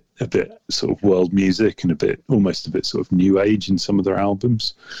goes a bit sort of world music, and almost a bit sort of new age in some of their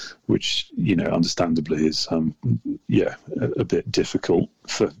albums, which understandably is a bit difficult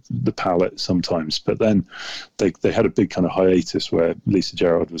for the palate sometimes. But then they had a big kind of hiatus where Lisa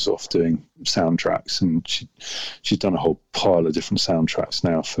Gerrard was off doing soundtracks, and she's done a whole pile of different soundtracks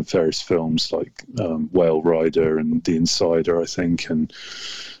now for various films like Whale Rider and The Insider, I think, and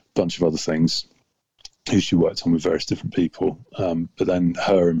a bunch of other things, who she worked on with various different people. But then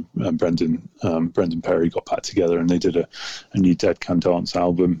her and Brendan Perry got back together, and they did a new Dead Can Dance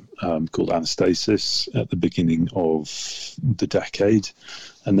album called Anastasis at the beginning of the decade.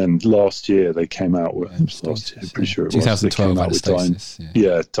 And then last year they came out with, I'm pretty sure it was 2012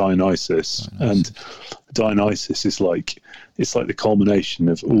 Anastasis. Dionysus. And Dionysus is it's like the culmination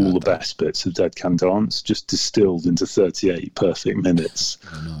of all the best bits of Dead Can Dance, just distilled into 38 perfect minutes.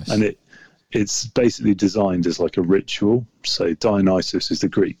 Nice. And it's basically designed as like a ritual. So Dionysus is the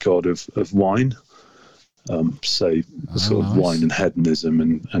Greek god of wine. Sort of wine and hedonism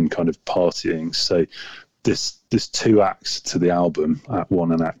and kind of partying. So there's two acts to the album, Act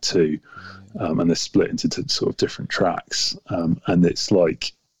 1 and Act 2, and they're split into sort of different tracks. And it's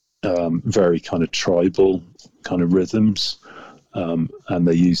like very kind of tribal kind of rhythms. And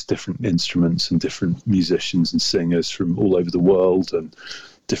they use different instruments and different musicians and singers from all over the world, and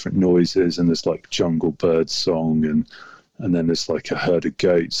different noises, and there's like jungle bird song, and then there's like a herd of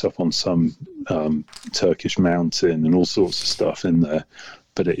goats up on some Turkish mountain, and all sorts of stuff in there.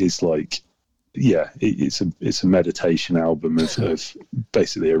 But it is like, it's a meditation album of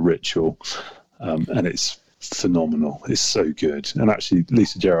basically a ritual, and it's phenomenal. It's so good. And actually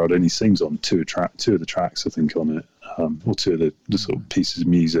Lisa Gerrard only sings on two of the tracks I think on it, or two of the sort of pieces of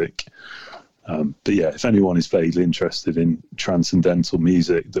music. But yeah, if anyone is vaguely interested in transcendental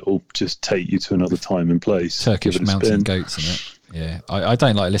music that will just take you to another time and place, Turkish give it a mountain spin. goats in it. Yeah, I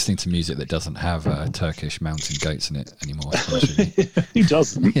don't like listening to music that doesn't have Turkish mountain goats in it anymore. Who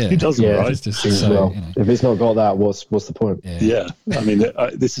doesn't? Yeah. Who doesn't, Yeah, right? It's just As so, well. you know, If it's not got that, what's the point? Yeah, I mean,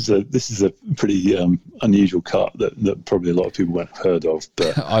 this is a pretty unusual cut that probably a lot of people won't have heard of,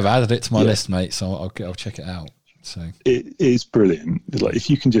 but I've added it to my Yeah. list, mate. So I'll check it out. So it is brilliant. Like if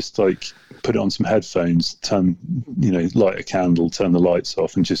you can just like put it on some headphones, light a candle, turn the lights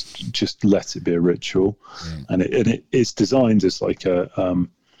off, and just let it be a ritual. Yeah. And it's designed as like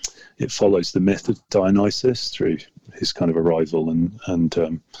it follows the myth of Dionysus through his kind of arrival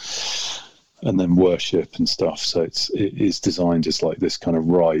and then worship and stuff. So it is designed as like this kind of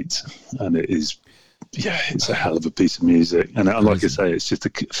rite, and it is. Yeah, it's a hell of a piece of music, and like I say, it's just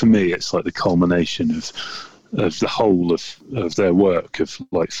for me, it's like the culmination of the whole of their work of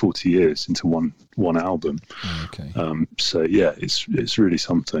like 40 years into one album. okay. So yeah, it's really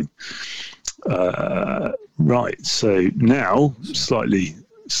something. Right, so now slightly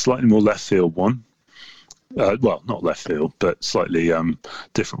more left field one. Well, not left field, but slightly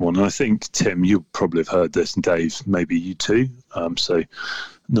different one. And I think, Tim, you probably have heard this, and Dave, maybe you too. So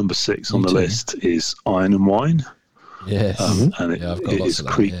number 6 on the too. list is Iron and Wine. Yes. And Yeah, I've got it lots is of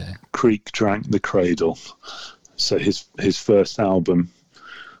that, yeah. Creek Drank the Cradle. So his first album.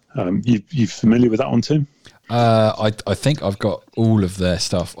 You familiar with that one, Tim? I think I've got all of their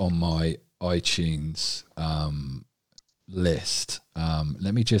stuff on my iTunes list.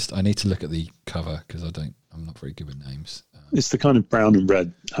 Let me I need to look at the cover because I'm not very good with names. It's the kind of brown and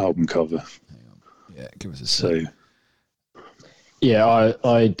red album cover. Hang on. Yeah, give us a So sec. Yeah,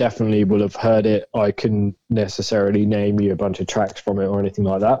 I definitely will have heard it. I couldn't necessarily name you a bunch of tracks from it or anything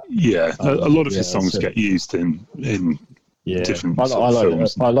like that. yeah, a lot of yeah, his songs so- get used in Yeah, different I sort of like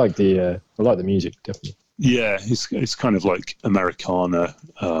films. I like the music definitely. Yeah, it's kind of like Americana,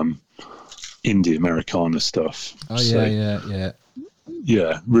 indie Americana stuff. Oh So, yeah.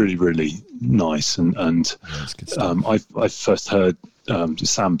 yeah, really, really nice. And Yeah, it's good stuff. I first heard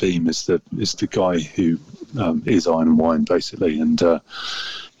Sam Beam is the guy who is Iron and Wine basically, and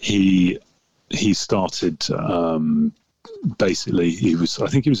he started basically I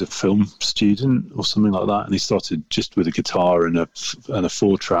think he was a film student or something like that, and he started just with a guitar and a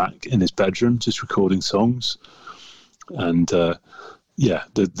 4-track in his bedroom, just recording songs, and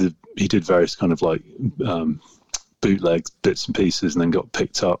he did various kind of like bootleg bits and pieces, and then got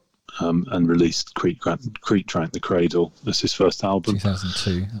picked up and released Creek Drank the Cradle as his first album.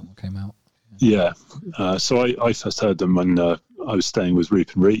 2002, that one came out. Yeah, so I first heard them when I was staying with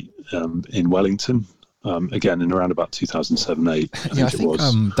Reap and Reet in Wellington, again in around about 2007-8. Yeah, I it think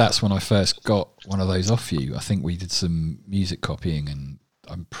was. that's when I first got one of those off you. I think we did some music copying, and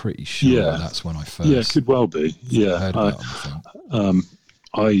I'm pretty sure Yeah. that's when I first Yeah, could well be. Yeah, heard about them, I think.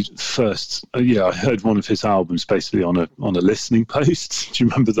 I first, I heard one of his albums basically on a listening post. Do you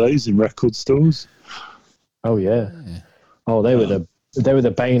remember those in record stores? Oh yeah. Oh, they were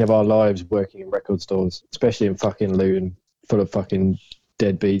the bane of our lives working in record stores, especially in fucking Luton, full of fucking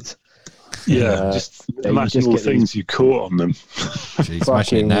deadbeats. Yeah, just yeah, you imagine just all the get things you caught on them. Jeez,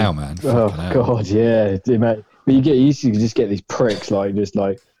 imagine it now, man. Oh Fucking hell. god, yeah. But you used to just get these pricks like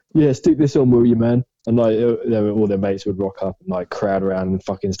yeah, stick this on, will you, man? And like all their mates would rock up and like crowd around and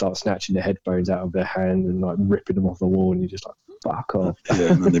fucking start snatching the headphones out of their hand and like ripping them off the wall, and you're just like, fuck off.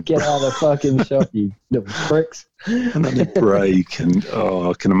 Yeah, and then they Get out of the fucking shop, you little pricks. and then they break, and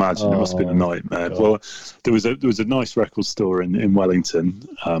I can imagine it must have been a nightmare. God. Well, there was a nice record store in Wellington,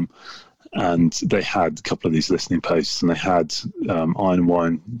 and they had a couple of these listening posts, and they had Iron and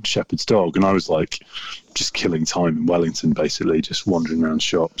Wine, Shepherd's Dog, and I was like just killing time in Wellington, basically just wandering around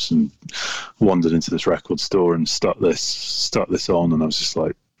shops, and wandered into this record store and stuck this on, and I was just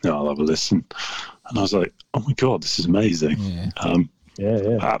like, no, I'll have a listen, and I was like, oh my god, this is amazing. Yeah.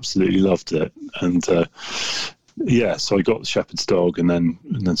 Yeah. I absolutely loved it, and so I got Shepherd's Dog, and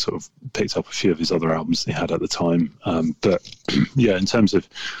then sort of picked up a few of his other albums he had at the time. But yeah, in terms of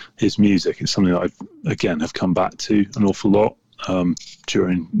his music, it's something that I again have come back to an awful lot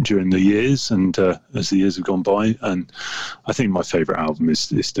during the years, and as the years have gone by. And I think my favourite album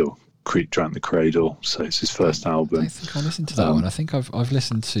is still Creek Drank the Cradle. So it's his first album. I think I listened to that one. I think I've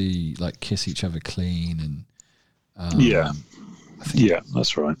listened to like Kiss Each Other Clean and Yeah,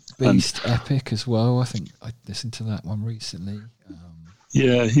 that's right. Beast Epic as well. I think I listened to that one recently.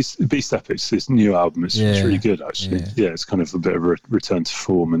 Yeah, he's Beast Epic's his new album. It's really good, actually. Yeah, it's kind of a bit of a return to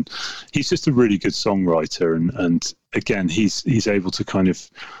form, and he's just a really good songwriter. And again, he's able to kind of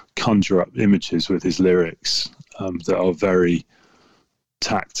conjure up images with his lyrics that are very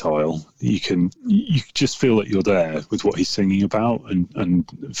tactile. You just feel that you're there with what he's singing about, and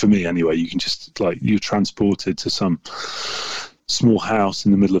for me anyway, you can just like you're transported to some small house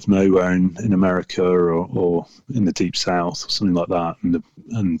in the middle of nowhere in America or in the deep south or something like that, and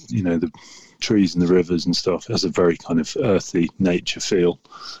the trees and the rivers and stuff. It has a very kind of earthy nature feel.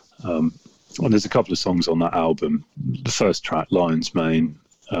 And there's a couple of songs on that album. The first track, Lion's Mane,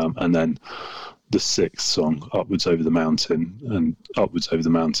 and then the sixth song, Upwards Over the Mountain. And Upwards Over the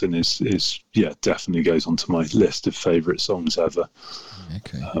Mountain is definitely goes onto my list of favourite songs ever.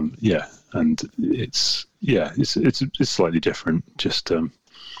 Okay. And it's slightly different, just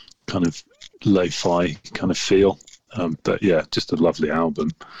kind of lo-fi kind of feel. But yeah, just a lovely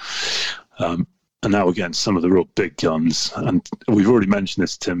album. And now again, some of the real big guns, and we've already mentioned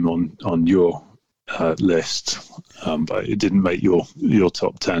this, Tim, on your list, but it didn't make your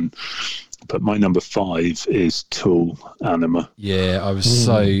top 10. But my number 5 is Tool, Anima. Yeah, I was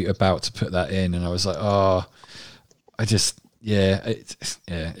so about to put that in, and I was like, it's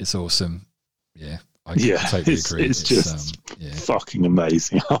awesome. Yeah, I totally agree. It's just fucking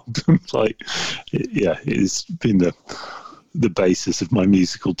amazing album. It's been the basis of my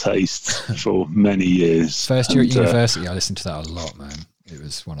musical taste for many years. First year at university, I listened to that a lot, man. It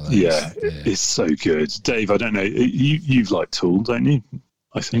was one of those. Yeah, it's so good. Dave, I don't know, you've liked Tool, don't you?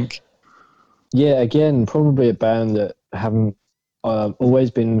 I think. Yeah, again, probably a band that haven't always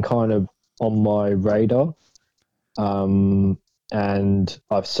been kind of on my radar. And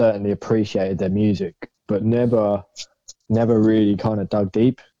I've certainly appreciated their music, but never really kind of dug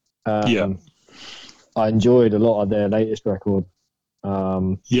deep. I enjoyed a lot of their latest record.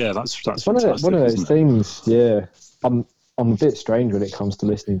 That's one of those things. Yeah, I'm a bit strange when it comes to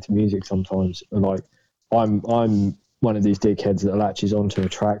listening to music sometimes. Like I'm one of these dickheads that latches onto a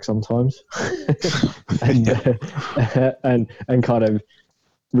track sometimes, and kind of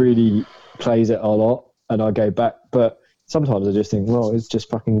really plays it a lot, and I go back, but sometimes I just think, well, it's just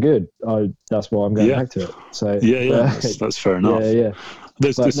fucking good. That's why I'm going back to it. So that's fair enough.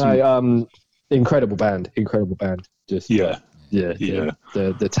 Incredible band. Just the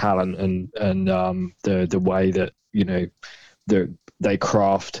talent and the way that they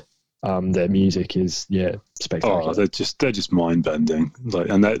craft their music is spectacular. Oh, they're just mind bending.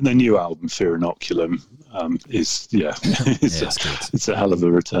 And their new album, Fear Inoculum, it's a hell of a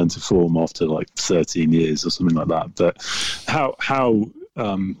return to form after 13 years or something like that. But how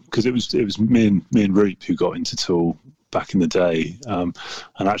because it was me and Roop who got into Tool back in the day, and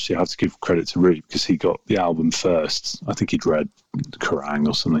actually I have to give credit to Roop because he got the album first. I think he'd read Kerrang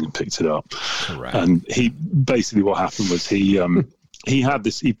or something and picked it up. Correct. And he basically what happened was he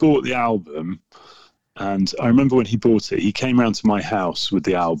bought the album, and I remember when he bought it, he came round to my house with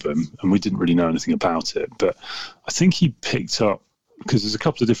the album, and we didn't really know anything about it, but I think he picked up, because there's a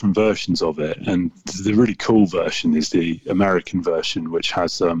couple of different versions of it, and the really cool version is the American version, which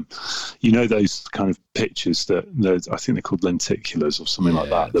has those kind of pictures that I think they're called lenticulars or something like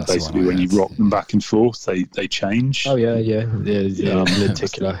that. That basically when you rock them back and forth, they change. Oh yeah,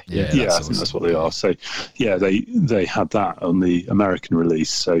 lenticular. I think that's what they are. So they had that on the American release.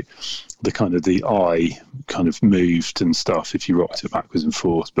 So the kind of the eye kind of moved and stuff if you rocked it backwards and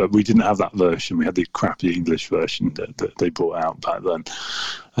forth. But we didn't have that version. We had the crappy English version that they brought out back then.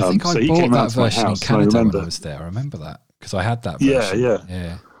 I think I bought that version in Canada when I was there. I remember that because I had that version.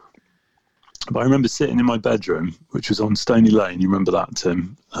 Yeah. But I remember sitting in my bedroom, which was on Stony Lane. You remember that,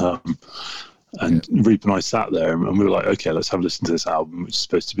 Tim? And Reap and I sat there and we were like, okay, let's have a listen to this album, which is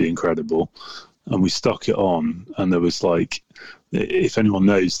supposed to be incredible. And we stuck it on, and there was if anyone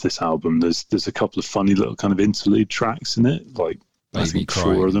knows this album, there's a couple of funny little kind of interlude tracks in it, I think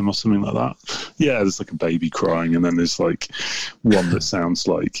 4 of them or something like that. Yeah, there's a baby crying, and then there's one that sounds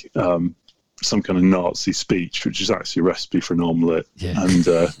like some kind of Nazi speech, which is actually a recipe for an omelette, and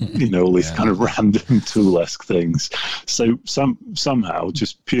all these kind of random Tool-esque things. So somehow,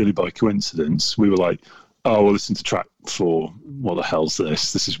 just purely by coincidence, we were like, oh, we'll listen to track 4. What the hell's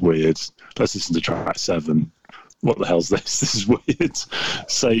this? This is weird. Let's listen to track 7. What the hell's this? This is weird.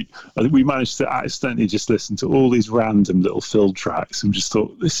 So I think we managed to accidentally just listen to all these random little fill tracks and just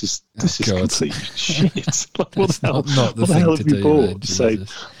thought, this is complete shit. What the hell have we bought? So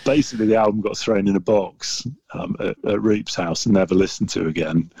basically the album got thrown in a box at Reap's house and never listened to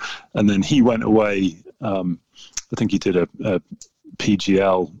again. And then he went away. I think he did a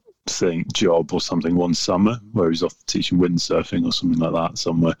PGL job or something one summer where he was off teaching windsurfing or something like that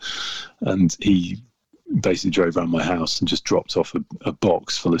somewhere. And he basically drove around my house and just dropped off a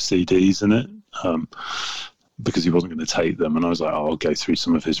box full of CDs in it because he wasn't going to take them. And I was like, I'll go through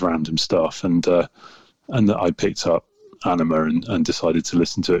some of his random stuff. And I picked up Anima and decided to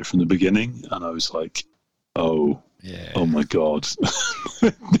listen to it from the beginning, and I was like, oh my god,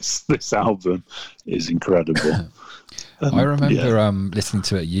 this album is incredible. I remember listening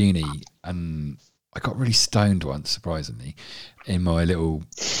to it at uni, and I got really stoned once, surprisingly, in my little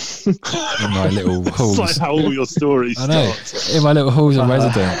halls. It's like how all your stories I know, start. in my little halls of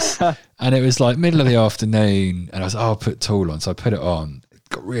residence, and it was like middle of the afternoon, and I was I'll put Tool on, so I put it on,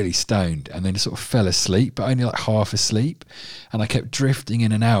 got really stoned, and then sort of fell asleep, but only like half asleep, and I kept drifting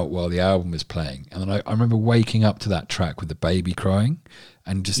in and out while the album was playing, and then I remember waking up to that track with the baby crying,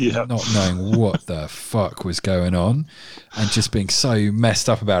 and just not knowing what the fuck was going on, and just being so messed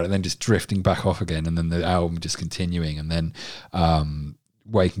up about it, and then just drifting back off again, and then the album just continuing, and then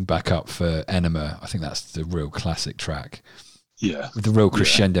waking back up for Enema. I think that's the real classic track. Yeah. With the real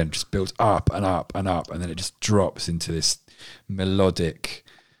crescendo, and just builds up and up and up, and then it just drops into this melodic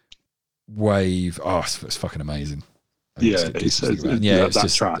wave. Oh, it's fucking amazing.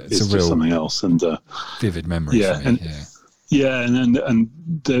 That track is just something else, and vivid memory. Yeah, for me. and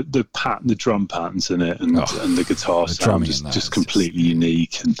the pattern, the drum patterns in it, and the guitar sound just completely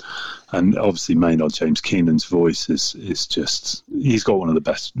unique, and obviously Maynard James Keenan's voice is just, he's got one of the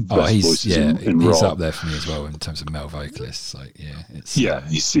best voices in rock. He's up there for me as well in terms of male vocalists. Like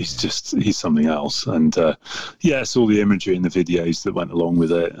he's something else, and it's all the imagery and the videos that went along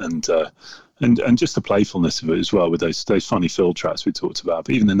with it, and just the playfulness of it as well, with those funny fill tracks we talked about.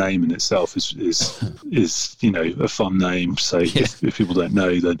 But even the name in itself is a fun name. So if people don't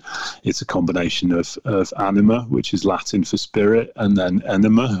know, then it's a combination of anima, which is Latin for spirit, and then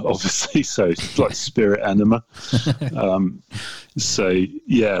enema, obviously. So it's like spirit enema.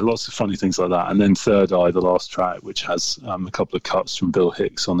 Lots of funny things like that. And then Third Eye, the last track, which has a couple of cuts from Bill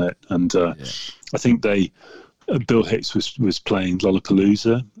Hicks on it, and I think Bill Hicks was playing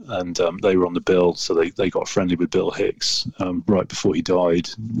Lollapalooza, and they were on the bill, so they got friendly with Bill Hicks right before he died,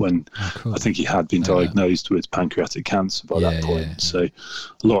 when I think he had been diagnosed with pancreatic cancer by that point. So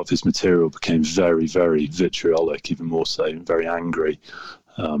a lot of his material became very, very vitriolic, even more so, very angry.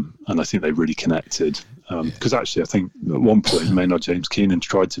 And I think they really connected. Because actually, I think at one point, Maynard James Keenan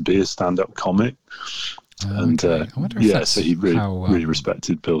tried to be a stand-up comic. So he really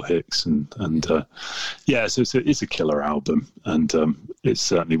respected Bill Hicks, so it's a killer album, and it's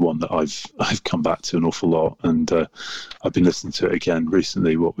certainly one that I've come back to an awful lot, and I've been listening to it again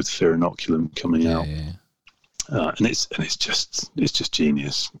recently, what with Fear Inoculum coming out. And it's just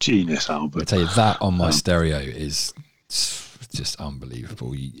genius album. I tell you, that on my stereo is just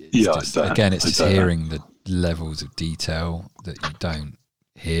unbelievable. It's just hearing the levels of detail that you don't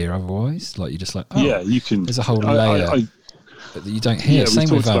hear otherwise. Like, you're just like, you can, there's a whole layer that you don't hear. Same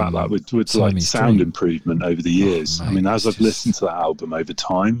with about that with like sound improvement over the years. I mean, as I've listened to that album over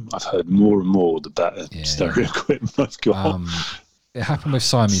time, I've heard more and more the better stereo equipment I've got. It happened with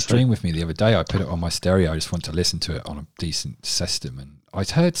Siamese Dream with me the other day. I put it on my stereo. I just want to listen to it on a decent system, and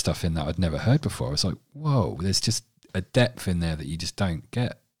I'd heard stuff in that I'd never heard before. I was like, whoa, there's just a depth in there that you just don't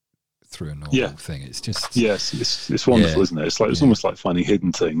get through a normal thing. It's just it's wonderful, isn't it? It's like it's almost like finding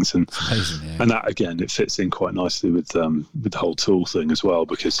hidden things, and it's amazing, and that again, it fits in quite nicely with the whole Tool thing as well,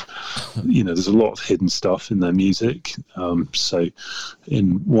 because there's a lot of hidden stuff in their music. So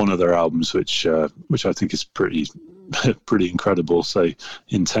in one of their albums, which I think is pretty incredible, so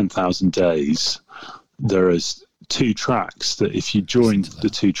in 10,000 Days, there is 2 tracks that if you joined the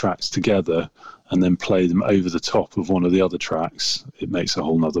 2 tracks together and then play them over the top of one of the other tracks, it makes a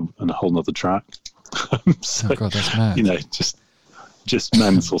whole nother track. So, oh God, that's mad. Just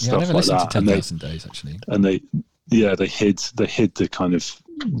mental stuff like that. 10,000 Days, actually. And they hid the kind of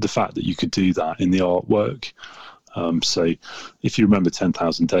the fact that you could do that in the artwork. So if you remember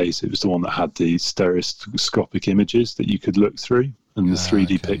 10,000 Days, it was the one that had the stereoscopic images that you could look through, and the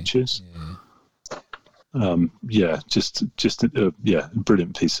 3D pictures. Just a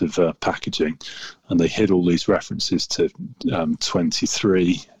brilliant piece of packaging, and they hid all these references to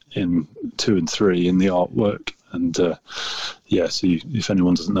 23 in 2 and 3 in the artwork, and so if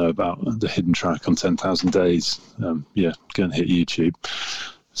anyone doesn't know about the hidden track on 10,000 Days, go and hit YouTube.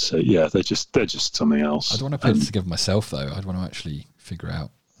 So they're just something else. I'd want to put it together myself, though. I'd want to actually figure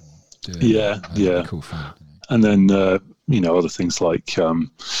out. Do it. Yeah. Cool fun. And then other things like on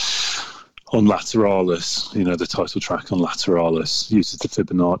Lateralis, the title track on Lateralis uses the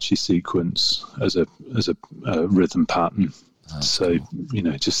Fibonacci sequence as a rhythm pattern. So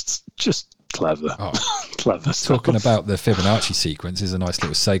cool. Just clever, clever stuff. Talking about the Fibonacci sequence is a nice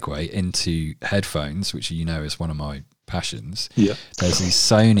little segue into headphones, which is one of my passions. Yeah, there's these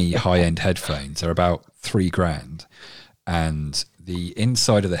Sony high-end headphones. They're about $3,000, and the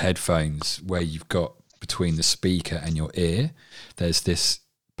inside of the headphones, where you've got between the speaker and your ear, there's this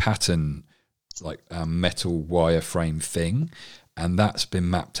pattern, like a metal wireframe thing, and that's been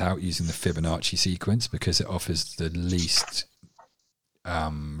mapped out using the Fibonacci sequence because it offers the least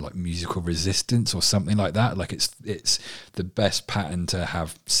like musical resistance or something like that. Like it's the best pattern to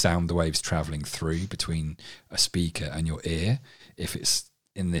have sound waves traveling through between a speaker and your ear. If it's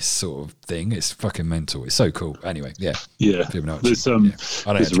in this sort of thing, it's fucking mental. It's so cool. Anyway, Fibonacci. There's a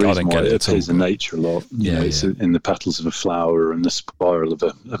reason why it appears in nature a lot. You know, it's in the petals of a flower and the spiral of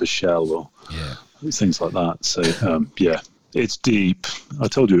a shell, or things like that. So it's deep. I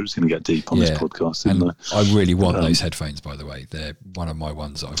told you it was going to get deep on this podcast, didn't I? I really want those headphones, by the way. They're one of my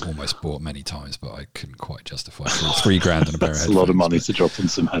ones that I've almost bought many times, but I couldn't quite justify $3,000 on a pair of headphones. That's a lot of money to drop on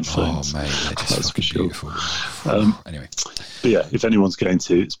some headphones. Oh, mate, they're just fucking beautiful. Anyway. But yeah, if anyone's going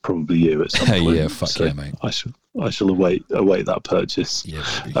to, it's probably you at some point. Yeah, fuck so yeah, mate. I shall await that purchase. Yeah,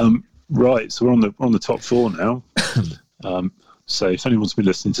 right, so we're on the top 4 now. So if anyone's been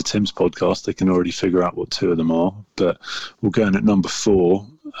listening to Tim's podcast, they can already figure out what 2 of them are. But we're going at number 4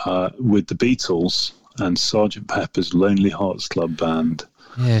 with the Beatles and Sgt. Pepper's Lonely Hearts Club Band.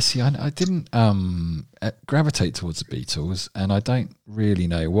 Yeah, see, I didn't gravitate towards the Beatles, and I don't really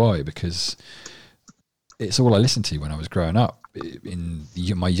know why, because it's all I listened to when I was growing up in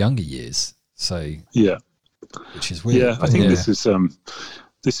my younger years. So yeah, which is weird. Yeah, I think this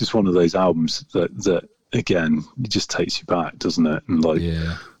is one of those albums that again, it just takes you back, doesn't it? And like,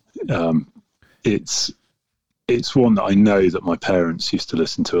 it's one that I know that my parents used to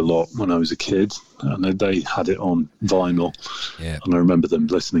listen to a lot when I was a kid, and they had it on vinyl. Yeah, and I remember them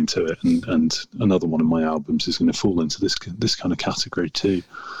listening to it. And another one of my albums is going to fall into this kind of category too.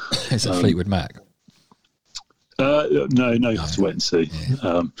 Is it Fleetwood Mac? No, you have to wait and see.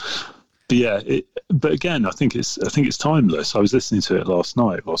 Yeah. But again, I think it's timeless. I was listening to it last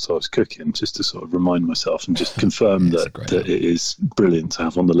night whilst I was cooking, just to sort of remind myself and just confirm that it is brilliant to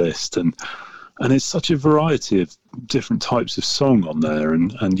have on the list. And it's such a variety of different types of song on there.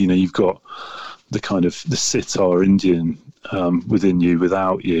 And you know, you've got the kind of the sitar Indian Within You,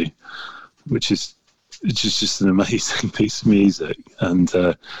 Without You, which is just an amazing piece of music. And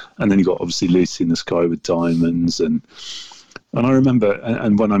then you've got obviously Lucy in the Sky with Diamonds, and I remember,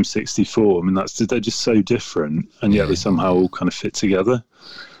 and When I'm 64, I mean, they're just so different, and yet they somehow all kind of fit together.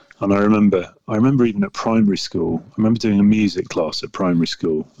 And I remember even at primary school, I remember doing a music class at primary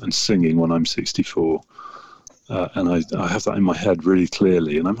school and singing When I'm 64. And I have that in my head really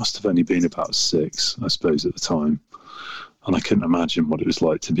clearly, and I must have only been about 6, I suppose, at the time. And I couldn't imagine what it was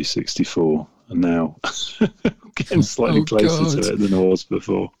like to be 64. And now, getting slightly closer to it than I was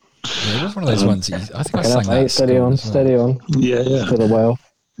before. Yeah, it was one of those ones. I think I sang that. Steady on. Yeah. For the well.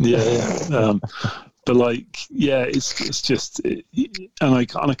 Yeah. But like, yeah, it's just, and I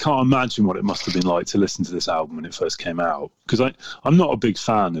can't imagine what it must have been like to listen to this album when it first came out, because I'm not a big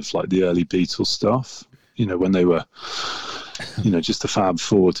fan of like the early Beatles stuff. You know, when they were, you know, just the Fab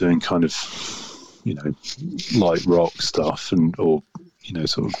Four doing kind of, you know, light rock stuff or. You know,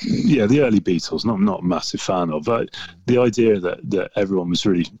 sort of, the early Beatles, not a massive fan of, but the idea that everyone was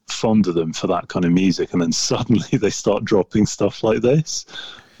really fond of them for that kind of music, and then suddenly they start dropping stuff like this,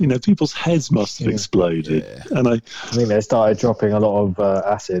 you know, people's heads must have exploded. Yeah. And I think they started dropping a lot of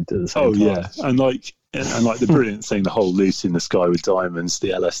acid at the same time. Yeah, and like the brilliant thing, the whole Lucy in the Sky with Diamonds,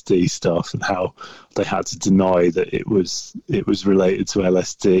 the LSD stuff, and how they had to deny that it was related to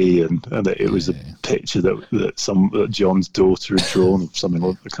LSD, and that it was a picture that John's daughter had drawn, or something.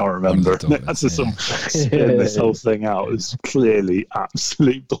 I can't remember. And they had to spin this whole thing out. It's clearly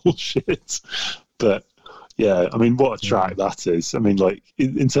absolute bullshit. But yeah, I mean, what a track that is. I mean, like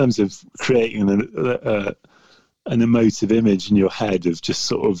in terms of creating an emotive image in your head of just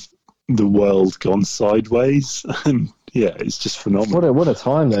sort of the world gone sideways, and it's just phenomenal. What a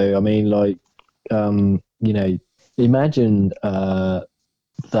time though. I mean, like, you know, imagine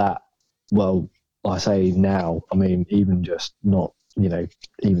that. Well, I say now. I mean, even just not, you know,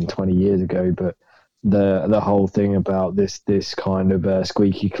 even 20 years ago, but the whole thing about this kind of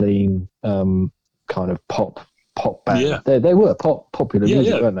squeaky clean kind of pop band. Yeah. They were popular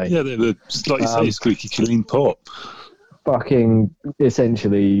music, weren't they? Yeah, they were, like you say, squeaky clean pop. Fucking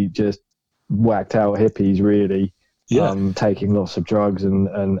essentially just whacked out hippies, really. Yeah. Taking lots of drugs and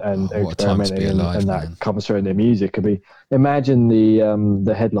experimenting, and that comes through in their music. Imagine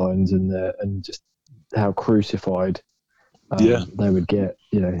the headlines and just how crucified they would get.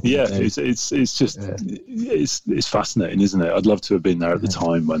 You know. Yeah, it's just it's fascinating, isn't it? I'd love to have been there at the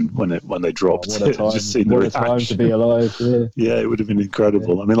time when they dropped. What a time! Just seen what a time to be alive! Yeah. Yeah, it would have been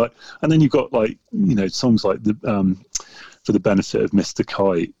incredible. I mean, like, and then you've got like, you know, songs like for the benefit of Mr.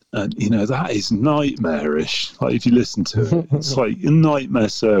 Kite. And, you know, that is nightmarish. Like, if you listen to it, it's like a nightmare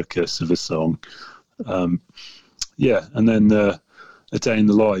circus of a song. Yeah, and then A Day in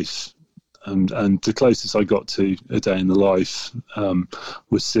the Life. And the closest I got to A Day in the Life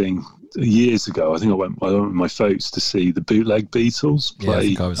was seeing years ago. I think I went with my folks to see the bootleg Beatles play. Yeah, I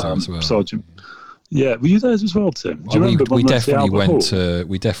think I was there as well. Sergeant. Yeah, were you there as well, Tim? Do you remember we when definitely went to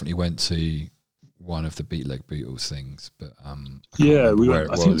we definitely went to one of the bootleg Beatles things, but yeah, we went.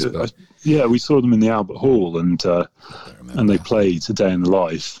 We saw them in the Albert Hall, and they played A Day in the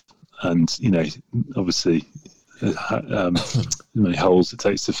Life, and you know, obviously, how many holes it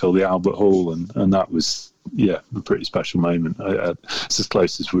takes to fill the Albert Hall, and that was a pretty special moment. It's as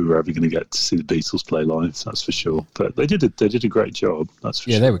close as we were ever going to get to see the Beatles play live, that's for sure. But they did a great job, that's for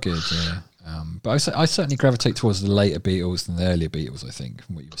sure. Yeah, they were good. Yeah. But I certainly gravitate towards the later Beatles than the earlier Beatles, I think,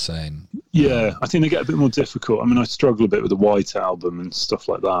 from what you were saying. Yeah, I think they get a bit more difficult. I mean, I struggle a bit with the White Album and stuff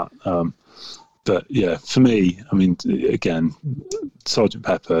like that. But yeah, for me, I mean, again, Sgt.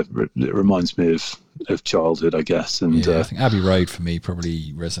 Pepper, it reminds me of childhood, I guess. And I think Abbey Road for me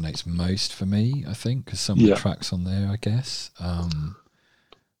probably resonates most for me, I think, because some of the tracks on there, I guess.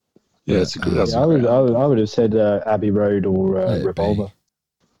 It's a good. I would have said Abbey Road or Revolver.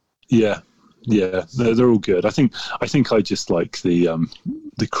 Yeah, they're all good. I think I just like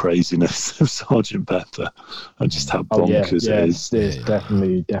the craziness of Sgt. Pepper, and just how bonkers it is. It's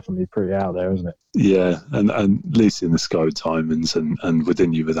definitely pretty out there, isn't it? Yeah, and Lucy in the Sky with Diamonds and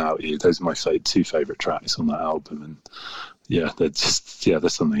Within You Without You. Those are my two favourite tracks on that album, and they're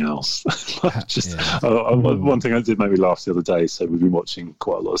something else. One thing I did make me laugh the other day. So we've been watching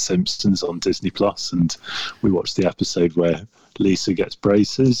quite a lot of Simpsons on Disney Plus, and we watched the episode where Lisa gets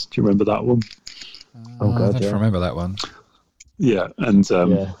braces. Do you remember that one? Oh God, I don't remember that one. Yeah, and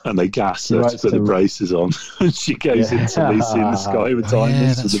they gas her to put the braces on, and she goes into Lucy in the Sky with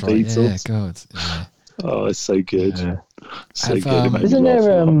Diamonds with the Beatles. Yeah, God. Yeah. Oh, it's so good. Yeah. So good. Isn't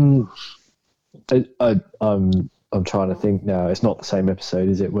there? I'm trying to think now. It's not the same episode,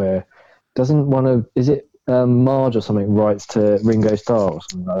 is it? Where doesn't one of Marge or something writes to Ringo Starr or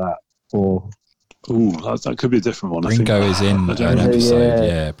something like that, or? Ooh, that could be a different one. Ringo is in an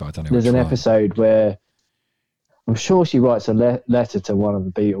episode, but I don't know. There's an episode where I'm sure she writes a letter to one of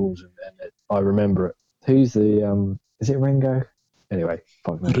the Beatles, and I remember it. Who's the? Is it Ringo? Anyway,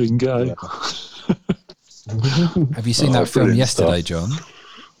 Ringo. Have you seen that film Yesterday, John?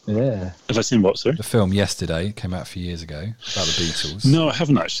 Yeah. Have I seen what, sir? The film Yesterday. It came out a few years ago about the Beatles. No, I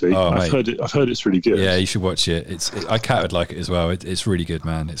haven't actually. I've heard it's really good. Yeah, you should watch it. I would like it as well. It's really good,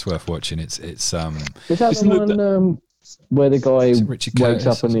 man. It's worth watching. It's Is that the one where the guy wakes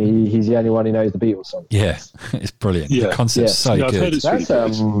up and he's the only one who knows the Beatles song? Yeah, it's brilliant. Yeah. The concept's so good. I've heard it's really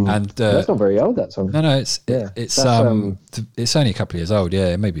good. And that's not very old, that song. No, it's only a couple of years old.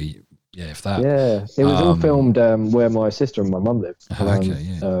 Yeah, maybe. Yeah, if that. Yeah, it was all filmed where my sister and my mum live.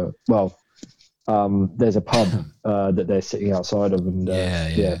 There's a pub that they're sitting outside of, and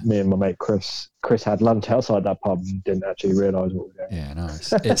me and my mate Chris had lunch outside that pub and didn't actually realise what was going on. Yeah,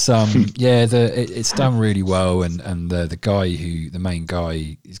 nice. It's it's done really well, and the main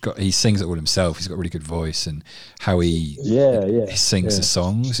guy, he sings it all himself. He's got a really good voice, and how he sings the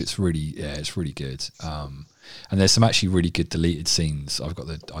songs. It's really good. And there's some actually really good deleted scenes. I bought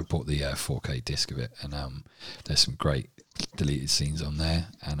the 4K disc of it, and there's some great deleted scenes on there,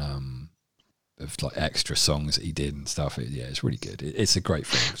 and of like extra songs that he did and stuff. It's really good. It's a great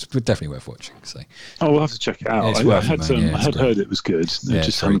film. It's definitely worth watching. So, we'll have to check it out. I had heard it was good.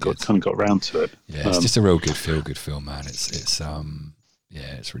 Just haven't got around to it. Yeah, it's just a real good feel good film, man. It's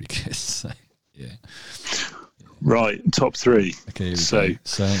really good. So, yeah. Right, top three. Okay, so did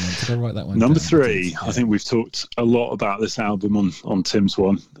I write that one? Number three. I think we've talked a lot about this album on Tim's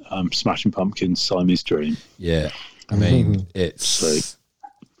one, Smashing Pumpkins, Siamese Dream. Yeah, I mean it's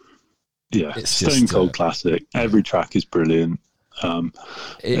stone cold classic. Every track is brilliant.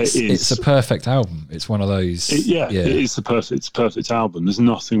 It's a perfect album. It's one of those. It is the perfect album. There's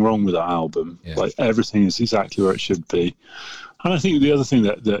nothing wrong with that album. Yeah. Like everything is exactly where it should be. And I think the other thing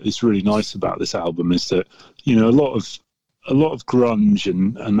that is really nice about this album is that, you know, a lot of grunge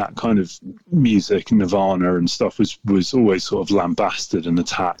and that kind of music, Nirvana and stuff was always sort of lambasted and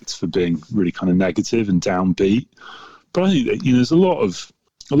attacked for being really kind of negative and downbeat. But I think that, you know, there's a lot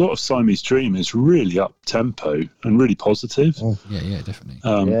of Siamese Dream is really up tempo and really positive. Oh, yeah, definitely.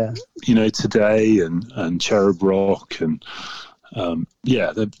 You know, Today and Cherub Rock and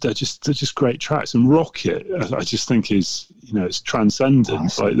they're just great tracks. And Rocket, I just think is, you know, it's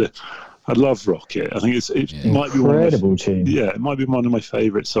transcendent. Like I love Rocket. I think it might be incredible tune. Yeah, it might be one of my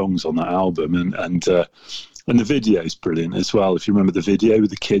favourite songs on that album. And And the video's brilliant as well. If you remember the video with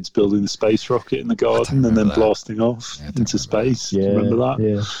the kids building the space rocket in the garden and then blasting off into space. Yeah, Do you remember that?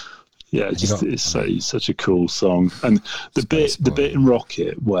 Yeah. Yeah, it's such a cool song. And the bit in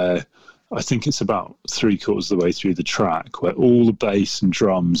Rocket where I think it's about 3/4 of the way through the track where all the bass and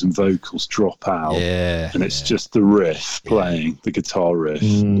drums and vocals drop out. Yeah. And it's just the riff playing, the guitar riff,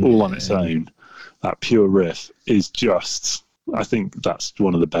 all on its own. That pure riff is just, I think that's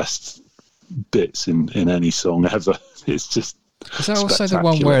one of the best bits in any song ever. It's just is that also the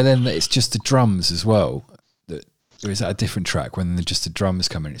one where then it's just the drums as well? Or is that a different track when just the drums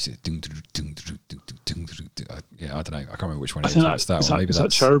come in? It's yeah, I don't know. I can't remember which one it is. Is that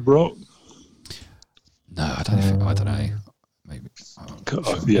Cherub Rock? No, I don't know. Maybe.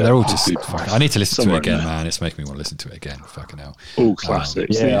 Yeah, they're all just. I need to listen to it again, man. It's making me want to listen to it again. Fucking hell. All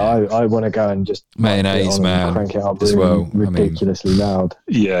classics. I want to go and just Mayonnaise, man, crank it up as well. Ridiculously loud.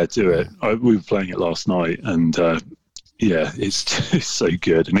 Yeah, do it. We were playing it last night, and it's so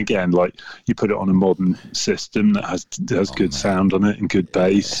good. And again, like you put it on a modern system that has good sound on it and good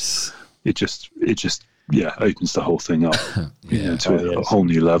bass. It just opens the whole thing up to a whole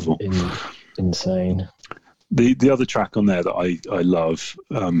new level. Insane. The other track on there that I love,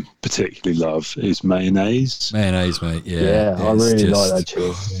 particularly love, is Mayonnaise. Mayonnaise, mate. Yeah, I really like that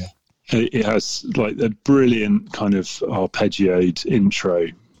tune. Yeah. It has like a brilliant kind of arpeggiated intro,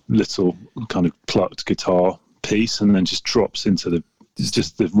 little kind of plucked guitar piece, and then just drops into the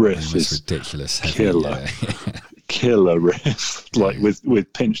riff is ridiculous, killer, killer riff, like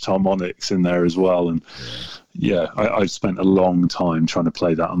with pinched harmonics in there as well. And I've spent a long time trying to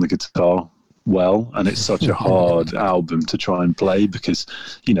play that on the guitar well, and it's such a hard album to try and play because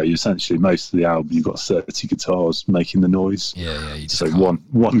you essentially most of the album you've got 30 guitars making the noise. So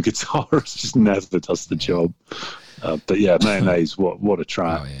one guitar just never does the job. But Mayonnaise, what a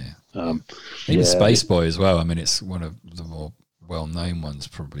track. Even Space Boy as well. I mean, it's one of the more well-known ones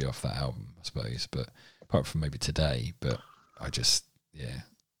probably off that album, I suppose, but apart from maybe Today. But I just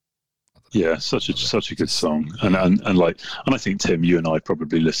such a good song, and I think Tim, you and I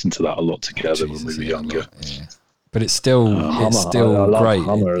probably listened to that a lot together when we were younger. But it's still I love great.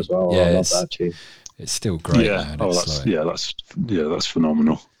 Hummer as well. I love that tune. It's still great. Yeah, man. That's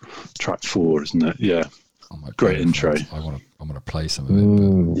phenomenal. Track 4, isn't it? Yeah. Oh my great God, intro. I want to play some of it,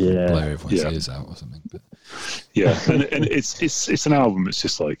 but blow everyone's ears out or something. But and it's an album. It's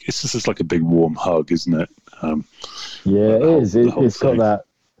just like a big warm hug, isn't it? It is. It's got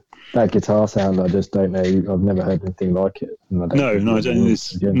that guitar sound. I just don't know. I've never heard anything like it. I don't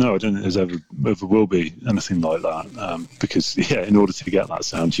think there's ever will be anything like that. Because in order to get that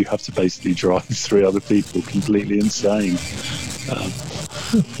sound, you have to basically drive 3 other people completely insane.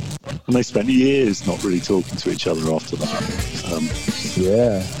 And they spent years not really talking to each other after that.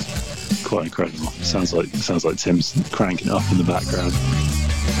 Quite incredible. Sounds like Tim's cranking it up in the background.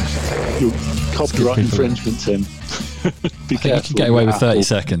 Copyright infringement, Tim. Be careful. You can get away with 30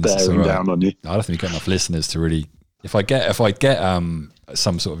 seconds. Bearing down on you. I don't think we've got enough listeners to really. If I get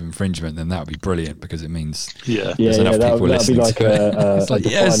some sort of infringement, then that would be brilliant because it means there's enough people listening like to it. It's like,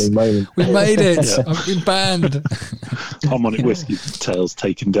 yes, we made it. I've been banned. Harmonic Whiskey Tales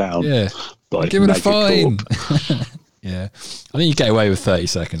taken down. Yeah, give it a fine. I think you get away with 30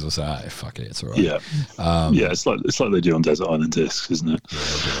 seconds or so. Fuck it, it's all right. It's like they do on Desert Island Discs, isn't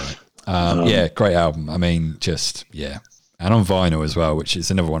it? Great album. I mean, and on vinyl as well, which is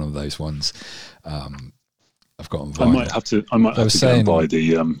another one of those ones. I've got on vinyl. I might have to go and buy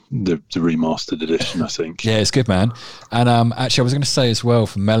the remastered edition, I think. Yeah, it's good, man. And actually, I was going to say as well,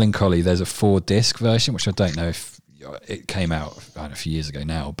 for Melancholy, there's a 4-disc version, which I don't know if it came out a few years ago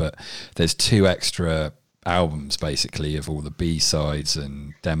now, but there's 2 extra albums basically of all the B-sides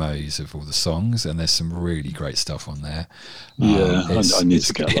and demos of all the songs, and there's some really great stuff on there. I need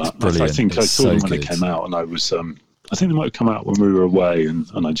to get that. Brilliant. I think I saw them when it came out, and I was I think they might have come out when we were away, and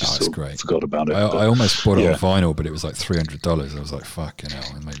I just forgot about it. I almost bought it on vinyl, but it was like $300. I was like, fucking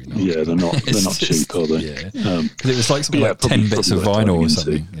hell, maybe not. Yeah, they're not cheap, are they? Yeah, because it was like something like 10 bits of vinyl or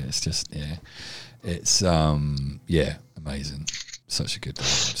something. Yeah, it's just it's amazing. Such a good album.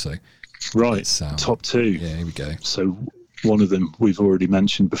 So right, top 2. Yeah, here we go. So one of them we've already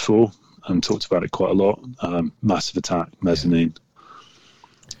mentioned before and talked about it quite a lot. Massive Attack, Mezzanine.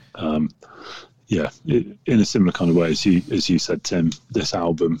 In a similar kind of way as you said, Tim, this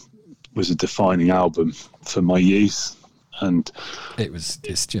album was a defining album for my youth, and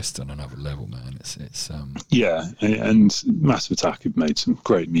it's just on another level, man. And Massive Attack have made some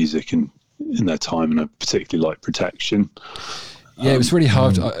great music in their time, and I particularly like Protection. It was really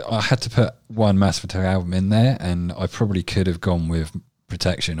hard. I had to put one Massive Attack album in there, and I probably could have gone with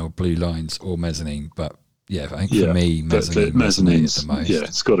Protection or Blue Lines or Mezzanine, but yeah, I think for me, Mezzanine Mezzanine's the most. Yeah,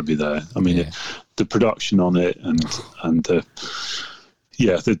 it's got to be there. I mean, the production on it and the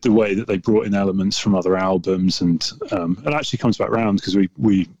way that they brought in elements from other albums, and it actually comes back round because we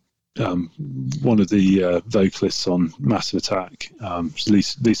one of the vocalists on Massive Attack,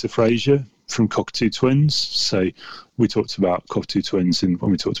 Lisa Frazier from Cockatoo Twins. So we talked about Cockatoo Twins when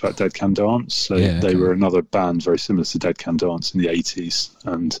we talked about Dead Can Dance. So they were another band very similar to Dead Can Dance in the 80s,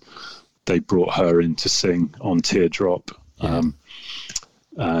 and they brought her in to sing on Teardrop. And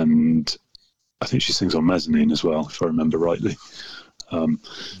I think she sings on Mezzanine as well, if I remember rightly. But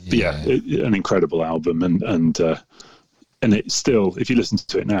an incredible album, and it still, if you listen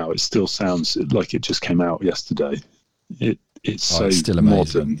to it now, it still sounds like it just came out yesterday. It's so still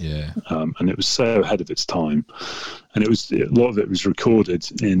modern, and it was so ahead of its time. And a lot of it was recorded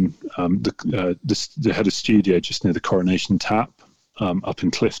in they had a studio just near the Coronation Tap up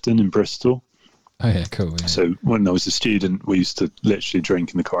in Clifton in Bristol. Oh yeah, cool. Yeah. So when I was a student, we used to literally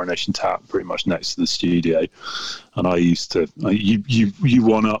drink in the Coronation Tap, pretty much next to the studio. And I used to. You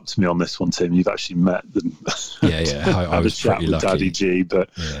one up to me on this one, Tim. You've actually met them. Yeah. I had was a chat pretty with lucky. Daddy G, but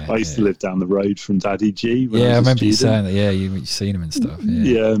I used to live down the road from Daddy G. When I was remember you student. saying that. Yeah, you've seen him and stuff.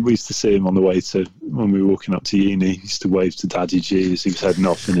 Yeah, and we used to see him on the way to when we were walking up to uni. He used to wave to Daddy G as he was heading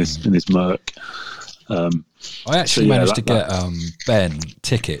off in his Merc. I actually managed to get Ben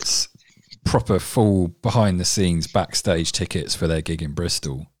tickets. Proper full behind the scenes backstage tickets for their gig in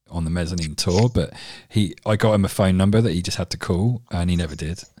Bristol on the Mezzanine tour, but I got him a phone number that he just had to call, and he never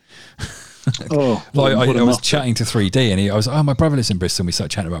did. I was chatting to 3D, and I was my brother lives in Bristol, and we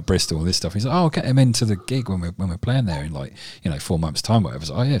started chatting about Bristol and this stuff. He's like, I'll get him into the gig when we're playing there in 4 months time, whatever. I was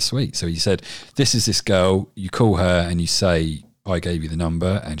like, oh yeah, sweet. So he said, this is this girl, you call her and you say I gave you the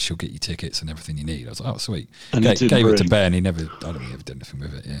number and she'll get you tickets and everything you need. I was like, oh sweet. And gave it to Ben. I don't think he ever did anything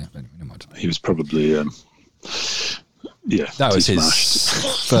with it. Yeah, but never mind. He was probably that was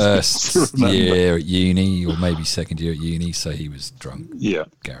his first year at uni, or maybe second year at uni, so he was drunk. Yeah,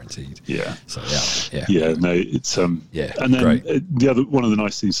 guaranteed. Yeah. So no, it's And then great. The other one of the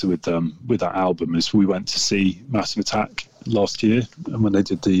nice things with that album is we went to see Massive Attack last year, and when they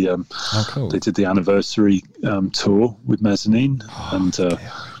did the cool. they did the anniversary tour with Mezzanine, and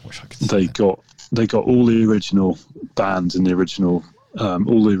they got all the original bands and the original.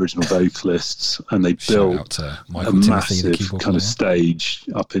 All the original vocalists, and they built a massive kind of stage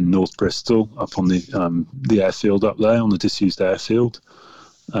up in North Bristol, up on the airfield up there, on the disused airfield.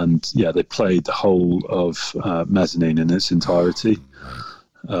 And they played the whole of Mezzanine in its entirety,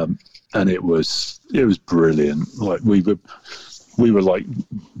 and it was brilliant. Like we were like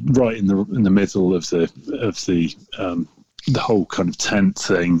right in the middle of the whole kind of tent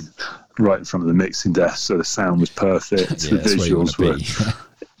thing, right in front of the mixing desk, so the sound was perfect. The visuals were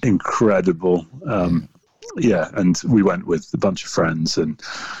incredible. And we went with a bunch of friends and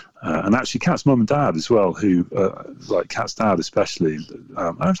actually Kat's mum and dad as well, who like Kat's dad especially.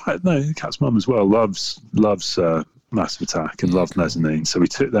 Kat's mum as well loves Massive Attack and loved Mezzanine, so we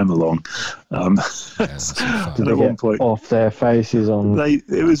took them along. Did at one point off their faces on.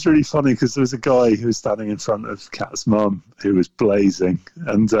 It was really funny because there was a guy who was standing in front of Kat's mum who was blazing,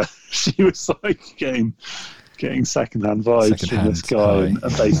 and she was like getting secondhand vibes from this guy, and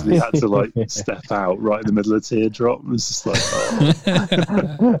basically had to like step out right in the middle of Teardrop. It was just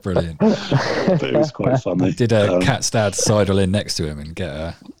like, brilliant. But it was quite funny. Did Kat's dad sidle in next to him and get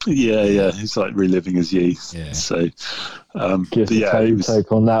her? Yeah, he's like reliving his youth. Yeah. So,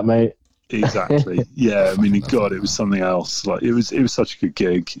 take on that, mate. Exactly. Yeah, I mean, God, it was something else. Like it was such a good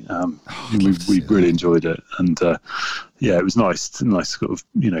gig. We really enjoyed it, and it was nice to sort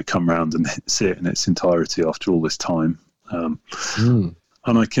of come round and see it in its entirety after all this time. And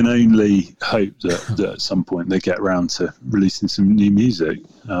I can only hope that at some point they get around to releasing some new music.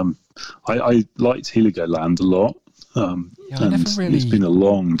 I liked Heligoland a lot, and it's been a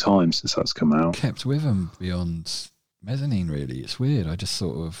long time since that's come out. Kept with them beyond Mezzanine, really. It's weird. I just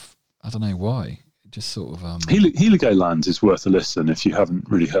sort of. I don't know why. It just sort of. Heligoland is worth a listen if you haven't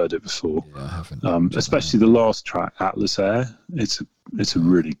really heard it before. Yeah, I haven't. Especially the last track, Atlas Air. It's a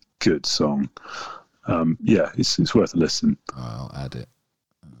really good song. It's worth a listen. I'll add it.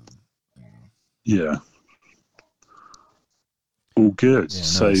 Yeah. All good.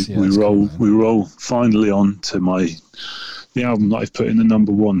 Yeah, we roll finally on to the album that I've put in the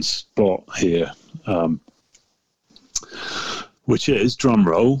number one spot here, which is, drum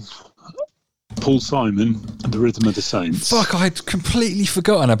roll, Paul Simon and the Rhythm of the Saints. Fuck, I'd completely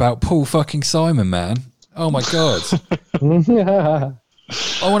forgotten about Paul fucking Simon, man. Oh my God. I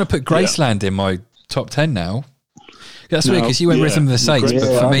want to put Graceland in my top 10 now. That's weird because you went Rhythm of the Saints,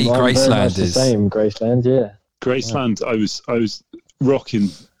 but for me, Graceland is the same. Graceland, yeah. Graceland. I was rocking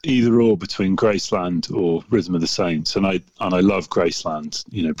either or between Graceland or Rhythm of the Saints, and I love Graceland.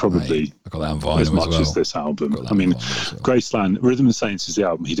 You know, probably I got that on vinyl as much as well. as this album. I mean, Graceland, Rhythm of the Saints is the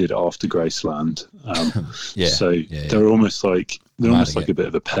album he did after Graceland. They're almost like a bit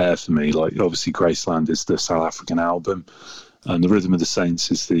of a pair for me. Like obviously Graceland is the South African album, and the Rhythm of the Saints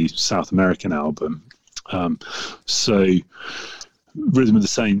is the South American album. So Rhythm of the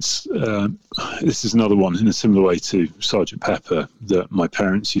Saints, this is another one in a similar way to Sgt. Pepper that my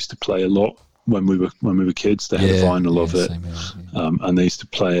parents used to play a lot when we were kids. They had a vinyl of it, and they used to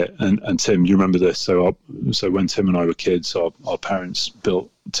play it. And Tim, you remember this? So when Tim and I were kids, our parents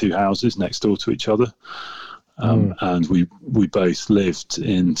built 2 houses next door to each other, and we both lived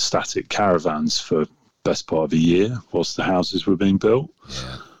in static caravans for best part of a year whilst the houses were being built.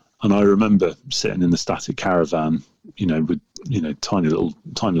 Yeah. And I remember sitting in the static caravan, with tiny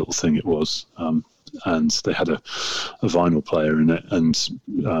little thing it was, and they had a vinyl player in it, and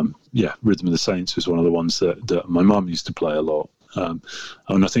Rhythm of the Saints was one of the ones that my mum used to play a lot, and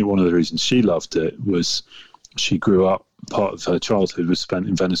I think one of the reasons she loved it was she grew up, part of her childhood was spent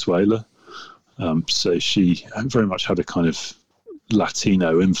in Venezuela, so she very much had a kind of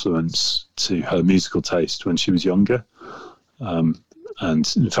Latino influence to her musical taste when she was younger. And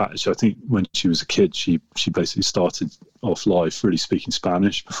in fact, I think when she was a kid, she basically started off life really speaking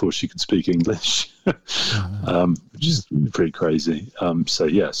Spanish before she could speak English, which is pretty crazy. So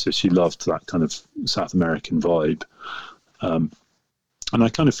she loved that kind of South American vibe. And I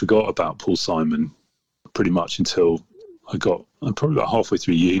kind of forgot about Paul Simon pretty much until I'm probably about halfway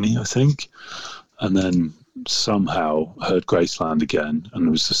through uni, I think. And then somehow heard Graceland again and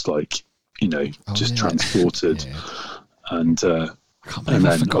was just like, transported. Yeah. And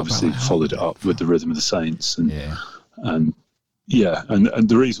then obviously followed it up with the Rhythm of the Saints, and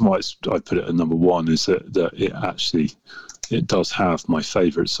the reason why I put it at number 1 is that it does have my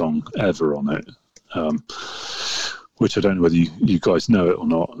favourite song ever on it, which I don't know whether you guys know it or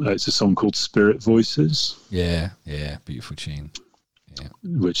not. It's a song called Spirit Voices. Yeah, beautiful tune. Yeah,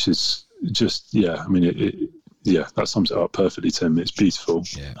 which is just that sums it up perfectly, Tim. It's beautiful.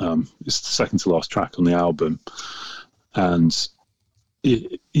 Yeah. It's the second to last track on the album, and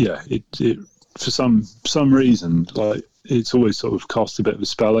it for some reason, like, it's always sort of cast a bit of a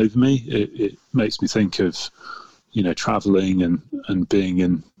spell over me. It makes me think of traveling and being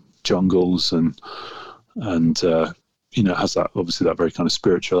in jungles and has that obviously that very kind of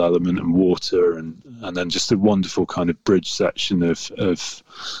spiritual element, and water and then just a wonderful kind of bridge section of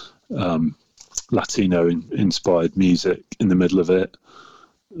Latino inspired music in the middle of it.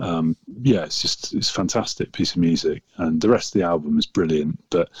 It's a fantastic piece of music, and the rest of the album is brilliant.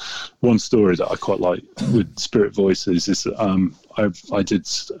 But one story that I quite like with Spirit Voices is that I did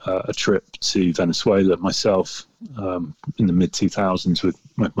a trip to Venezuela myself in the mid 2000s with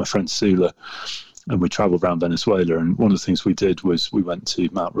my friend Sula, and we travelled around Venezuela. And one of the things we did was we went to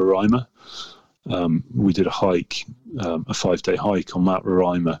Mount Roraima. We did a hike, a 5-day hike on Mount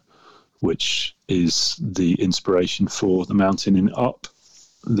Roraima, which is the inspiration for the mountain in Up,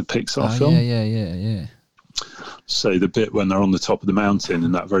 the Pixar film. Yeah. So the bit when they're on the top of the mountain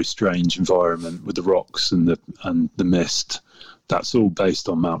in that very strange environment with the rocks and the mist, that's all based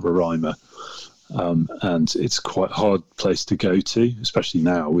on Mount Roraima. And it's quite a hard place to go to, especially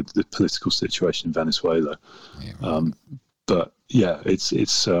now with the political situation in Venezuela. Yeah, right. But yeah, it's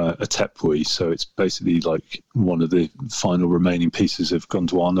a tepui, so it's basically like one of the final remaining pieces of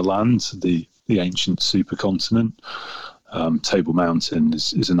Gondwana land, the ancient supercontinent. Table Mountain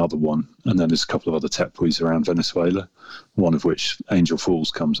is another one, and then there's a couple of other tepuis around Venezuela, one of which Angel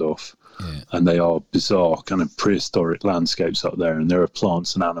Falls comes off. Yeah. And they are bizarre kind of prehistoric landscapes up there, and there are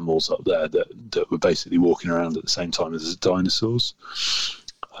plants and animals up there that were basically walking around at the same time as the dinosaurs.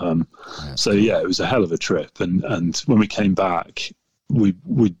 So yeah, it was a hell of a trip, and when we came back, we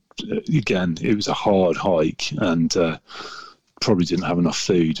again, it was a hard hike, and probably didn't have enough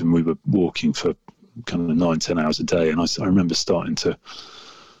food, and we were walking for kind of 9-10 hours a day, and I remember starting to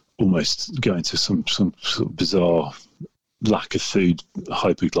almost go into some sort of bizarre lack of food,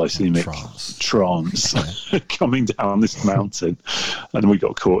 hypoglycemic trance coming down this mountain, and we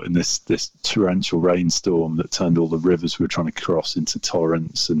got caught in this torrential rainstorm that turned all the rivers we were trying to cross into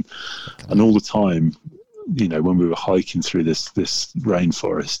torrents, and all the time, when we were hiking through this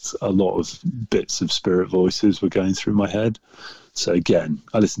rainforest, a lot of bits of Spirit Voices were going through my head. So again,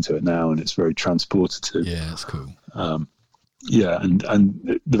 I listen to it now and it's very transportative. Yeah, that's cool. And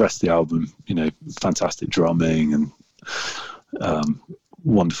the rest of the album, fantastic drumming and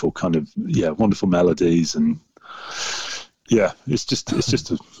wonderful kind of wonderful melodies, and Yeah, it's just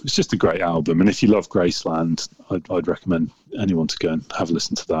a great album, and if you love Graceland, I'd recommend anyone to go and have a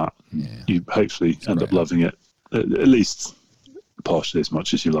listen to that. Yeah. You hopefully end up loving it at least partially as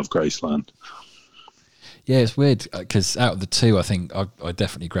much as you love Graceland. Yeah, it's weird because out of the two, I think I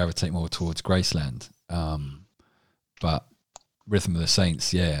definitely gravitate more towards Graceland. But Rhythm of the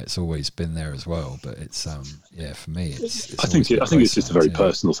Saints, yeah, it's always been there as well. But it's for me, it's I think it's just a very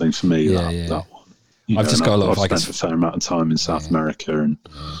personal thing for me. That one. I've just got a lot of. I've spent a fair amount of time in South America, and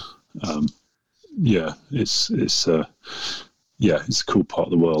it's a cool part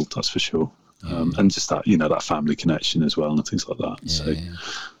of the world, that's for sure. And just that that family connection as well, and things like that.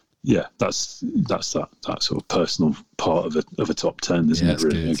 That's that sort of personal part of a top 10, isn't it?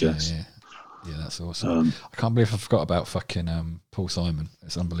 Really, good. I guess. Yeah, that's awesome. I can't believe I forgot about fucking Paul Simon.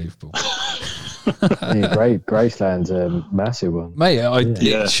 It's unbelievable. Graceland's a massive one, mate.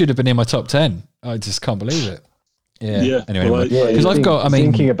 It should have been in my top 10. I just can't believe it. Yeah. Anyway, because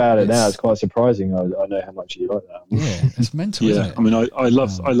thinking about it now, it's quite surprising. I know how much you like that. Yeah, it's mental. Isn't it? I mean, I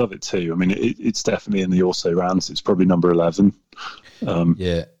love it too. I mean, it's definitely in the Also Rans. It's probably number 11.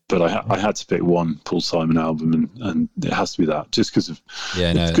 But I had to pick one Paul Simon album, and it has to be that, just because of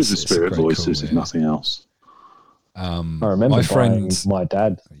Spirit Voices, if nothing else. I remember buying my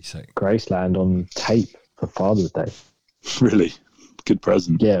dad Graceland on tape for Father's Day. Really good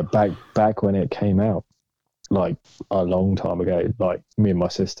present. Yeah, back when it came out, like a long time ago. Like me and my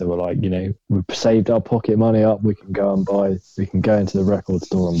sister were like, we've saved our pocket money up. We can go into the record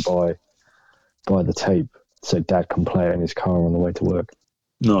store and buy the tape, so Dad can play it in his car on the way to work.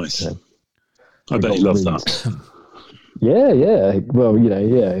 Nice. Yeah. I bet he loves that. Yeah. Well,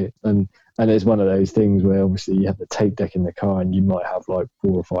 and it's one of those things where obviously you have the tape deck in the car, and you might have like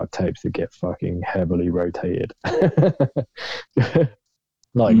 4 or 5 tapes that get fucking heavily rotated,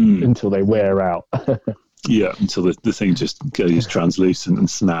 until they wear out. Yeah, until the thing just goes translucent and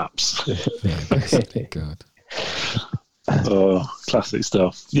snaps. Basically. God. Oh, classic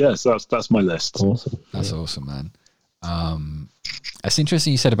stuff. Yeah, so that's my list. Awesome. That's awesome, man. It's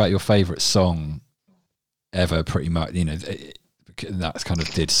interesting you said about your favourite song ever. Pretty much, that kind of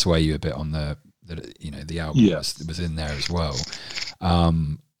did sway you a bit on the album was in there as well.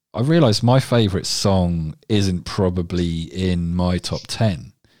 I realised my favourite song isn't probably in my top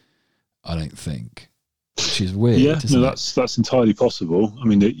 10. I don't think, which is weird. Yeah, no, that's entirely possible. I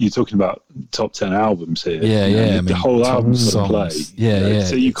mean, you're talking about top 10 albums here. Yeah. The whole album's got to play. Yeah.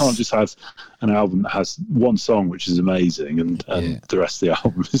 So you can't just have an album that has one song which is amazing, and the rest of the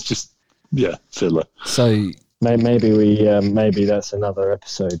album is just filler. So maybe that's another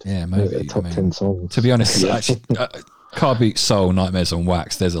episode. Yeah, maybe top 10 songs. To be honest, actually, Car Boot Soul, Nightmares on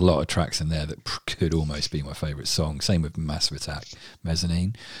Wax. There's a lot of tracks in there that could almost be my favourite song. Same with Massive Attack,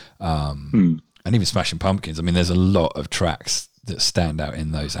 Mezzanine, and even Smashing Pumpkins. I mean, there's a lot of tracks that stand out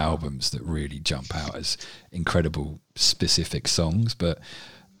in those albums that really jump out as incredible specific songs. But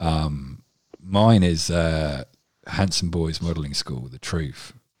mine is Handsome Boys Modelling School, The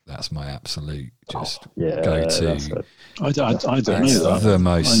Truth. That's my absolute go-to. I don't know that. The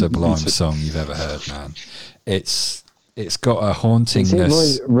most sublime song you've ever heard, man. It's got a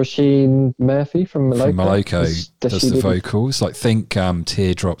hauntingness. Roisin Murphy from Moloko does the vocals. Like, think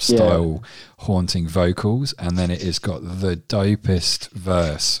Teardrop style haunting vocals, and then it has got the dopest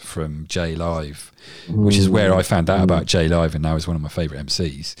verse from J Live, which is where I found out about J Live, and now is one of my favourite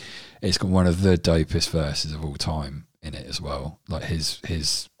MCs. It's got one of the dopest verses of all time in it as well. Like his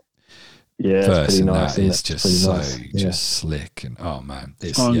verse in that is just just slick, and oh man,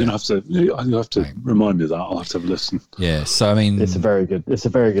 I'm gonna have to remind me of that. I'll have to have a listen. Yeah, so I mean, it's a very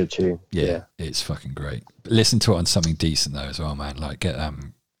good tune. Yeah, it's fucking great. But listen to it on something decent though as well, man. Like, get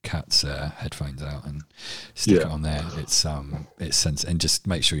Cat's headphones out and stick it on there. It's sense, and just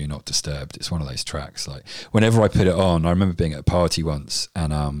make sure you're not disturbed. It's one of those tracks. Like, whenever I put it on, I remember being at a party once,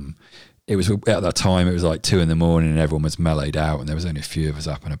 and it was at that time it was like 2 a.m, and everyone was mellowed out, and there was only a few of us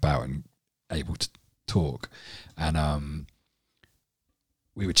up and about and able to talk, and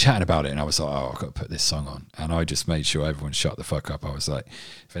we were chatting about it, and I was like, I've got to put this song on, and I just made sure everyone shut the fuck up. I was like,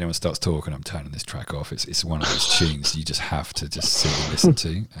 if anyone starts talking, I'm turning this track off. It's one of those tunes you just have to just sit and listen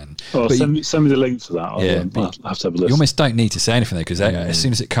to. And send me the link for that. I'll have to have a listen. You almost don't need to say anything there, because as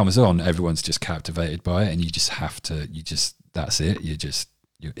soon as it comes on, everyone's just captivated by it, and you just have to. That's it.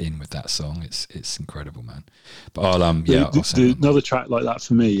 You're in with that song. It's incredible, man. But I'll send another track like that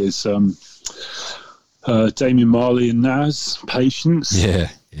for me is Damian Marley and Nas, Patience. Yeah.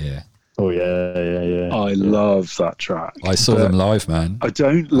 Oh yeah. I love that track. I saw them live, man. I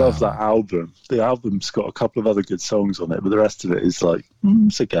don't love that album. The album's got a couple of other good songs on it, but the rest of it is like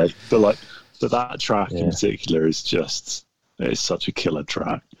it's okay. But that track in particular is just It's such a killer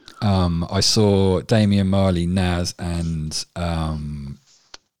track. I saw Damian Marley, Nas, and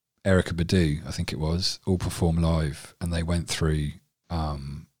Erykah Badu, I think it was, all perform live, and they went through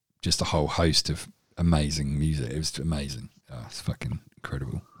just a whole host of amazing music. It was amazing. Oh, it's fucking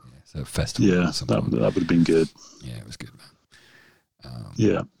incredible. Yeah, so a festival. Yeah, that would have been good. Yeah, it was good, man.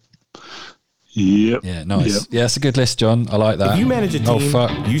 Yeah. Yep. Yeah, nice. Yep. Yeah, it's a good list, John. I like that. If you manage a team,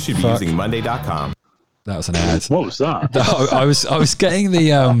 fuck, you should be using Monday.com. That was an ad. What was that? I was getting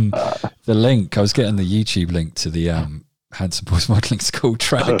the link. I was getting the YouTube link to the Handsome Boys Modelling School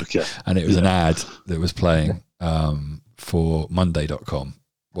track, Okay. and it was an ad that was playing for Monday.com,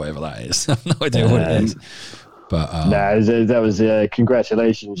 whatever that is. I have no idea what it is. But that was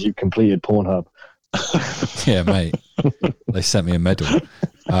congratulations, you completed Pornhub. yeah, mate, they sent me a medal.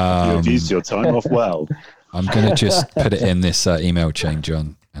 You've used your time off well. I'm going to just put it in this email chain,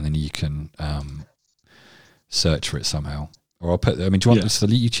 John, and then you can search for it somehow. Or I'll put. I mean, do you want this the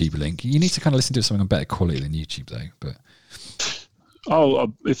YouTube link? You need to kind of listen to something on better quality than YouTube, though. But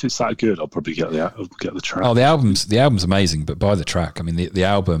if it's that good, I'll probably get the track. the album's amazing. But buy the track. I mean, the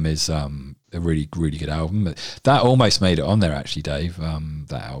album is a really, really good album. But that almost made it on there, actually, Dave.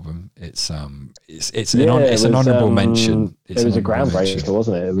 That album, it's an honourable mention. It was a groundbreaker,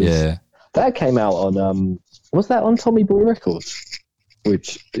 wasn't it? It was, that came out on. Was that on Tommy Boy Records,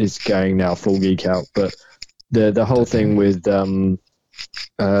 which is going now full geek out, but. The whole thing with the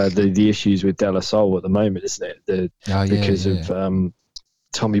issues with De La Soul at the moment, isn't it? Because of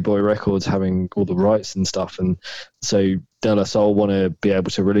Tommy Boy Records having all the rights and stuff, and so De La Soul want to be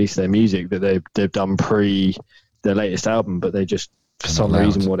able to release their music that they've done pre their latest album, but they just for some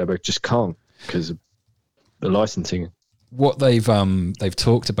reason whatever just can't because of the licensing. What they've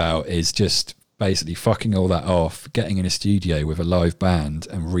talked about is just basically fucking all that off, getting in a studio with a live band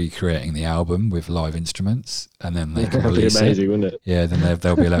and recreating the album with live instruments, and then they can release That'd be amazing, wouldn't it? Yeah, then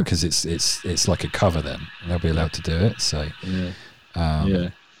they'll be allowed, because it's like a cover then, and they'll be allowed to do it. So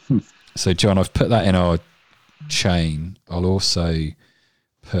so John, I've put that in our chain. I'll also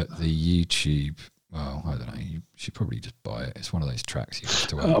put the YouTube. Well, I don't know. You should probably just buy it. It's one of those tracks you have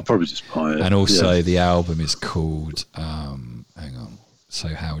to own. I'll probably just buy it. And also the album is called hang on. So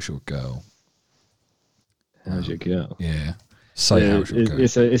How's Your Girl? How's Your Girl? Yeah. So How's Your Girl?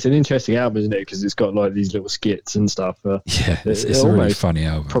 It's an interesting album, isn't it? Because it's got like these little skits and stuff. It's a really funny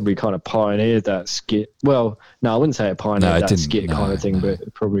album. Probably kind of pioneered that skit. Well, no, I wouldn't say it pioneered that skit kind of thing, but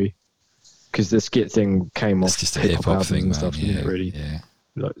it probably because the skit thing came off just a hip hop thing and stuff. Yeah, really. Yeah.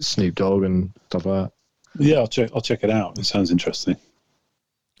 Like Snoop Dogg and stuff like that. Yeah, I'll check it out. It sounds interesting.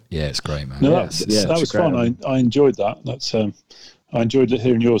 Yeah, it's great, man. No, that was fun. I enjoyed that. I enjoyed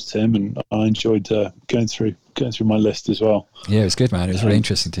hearing yours, Tim, and I enjoyed going through my list as well. Yeah, it was good, man. It was really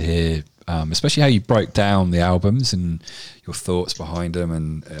interesting to hear, especially how you broke down the albums and your thoughts behind them,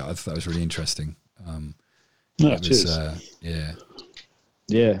 and I thought that was really interesting. Cheers.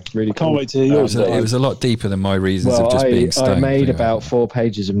 Yeah, really cool. Can't wait to hear yours. It was a lot deeper than my reasons of just being stoned. I made about 4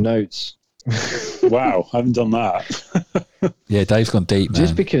 pages of notes. Wow, I haven't done that. Yeah, Dave's gone deep, man.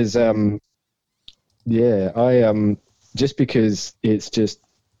 Just because, just because it's just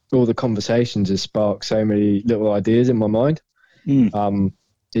all the conversations has sparked so many little ideas in my mind.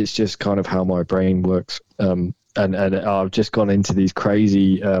 It's just kind of how my brain works. And I've just gone into these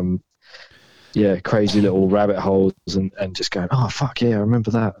crazy little rabbit holes and just going, oh, fuck yeah, I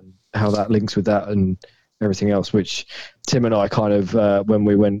remember that. And how that links with that and everything else, which Tim and I kind of, when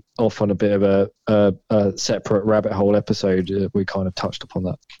we went off on a bit of a separate rabbit hole episode, we kind of touched upon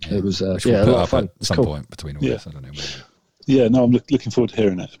that. Yeah. It was, a lot of fun. At some point between all this, I don't know. Yeah, no, I'm looking forward to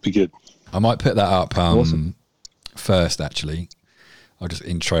hearing it. It'd be good. I might put that up awesome. First, actually. I'll just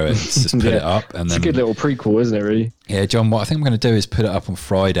intro it, just put it up. And it's then, a good little prequel, isn't it, really? Yeah, John, what I think I'm going to do is put it up on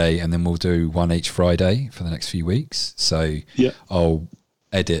Friday, and then we'll do one each Friday for the next few weeks. So I'll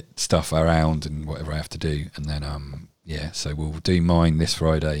edit stuff around and whatever I have to do. And then, so we'll do mine this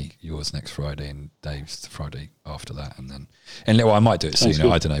Friday, yours next Friday, and Dave's the Friday after that. And I might do it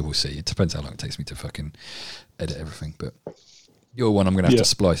sooner. I don't know. We'll see. It depends how long it takes me to fucking edit everything. But your one, I'm going to have to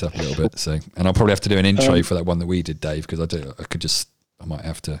splice up a little bit. So, and I'll probably have to do an intro for that one that we did, Dave, because I might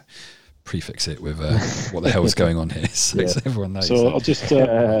have to prefix it with what the hell is going on here, so everyone knows. So I'll just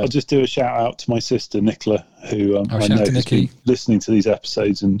do a shout out to my sister Nicola, who I know has been listening to these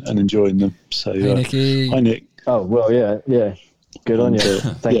episodes and enjoying them. So hey, Nikki. Hi, Nick. Oh well, yeah. Good on you.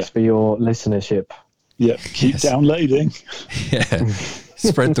 Thanks for your listenership. Yeah, keep downloading. Yeah,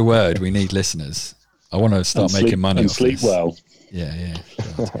 spread the word. We need listeners. I want to start making money and off sleep this. well. Yeah.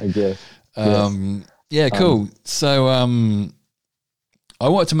 Cool. So I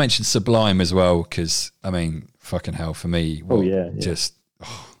wanted to mention Sublime as well, because I mean, fucking hell, for me, just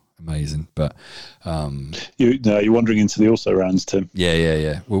amazing. But you're wandering into the also rounds, Tim.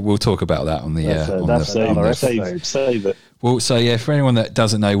 Yeah. We'll talk about that on the save it. Well, so yeah, for anyone that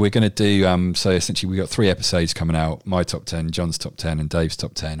doesn't know, we're going to do so essentially we've got 3 episodes coming out: my top 10, John's top 10, and Dave's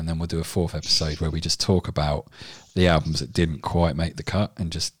top 10, and then we'll do a 4th episode where we just talk about the albums that didn't quite make the cut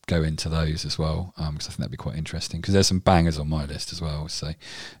and just go into those as well, because I think that'd be quite interesting, because there's some bangers on my list as well. So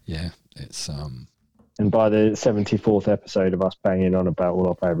yeah, it's and by the 74th episode of us banging on about all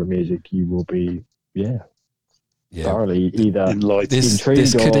our favourite music, you will be thoroughly either this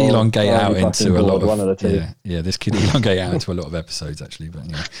could elongate out into a lot of one of the two. This could elongate out into a lot of episodes actually, but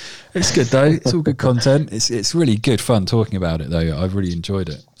anyway, it's good though. It's all good content. It's really good fun talking about it though. I've really enjoyed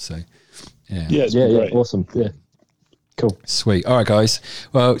it. So yeah, awesome. Cool. Sweet. All right, guys.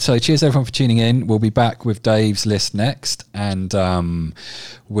 Well, so cheers everyone for tuning in. We'll be back with Dave's list next, and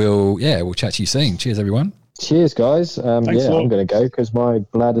we'll chat to you soon. Cheers, everyone. Cheers, guys. I'm going to go because my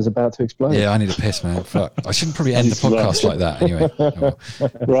bladder's about to explode. Yeah, I need a piss, man. Fuck. I shouldn't probably end the podcast like that anyway.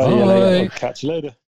 Right. Catch you later.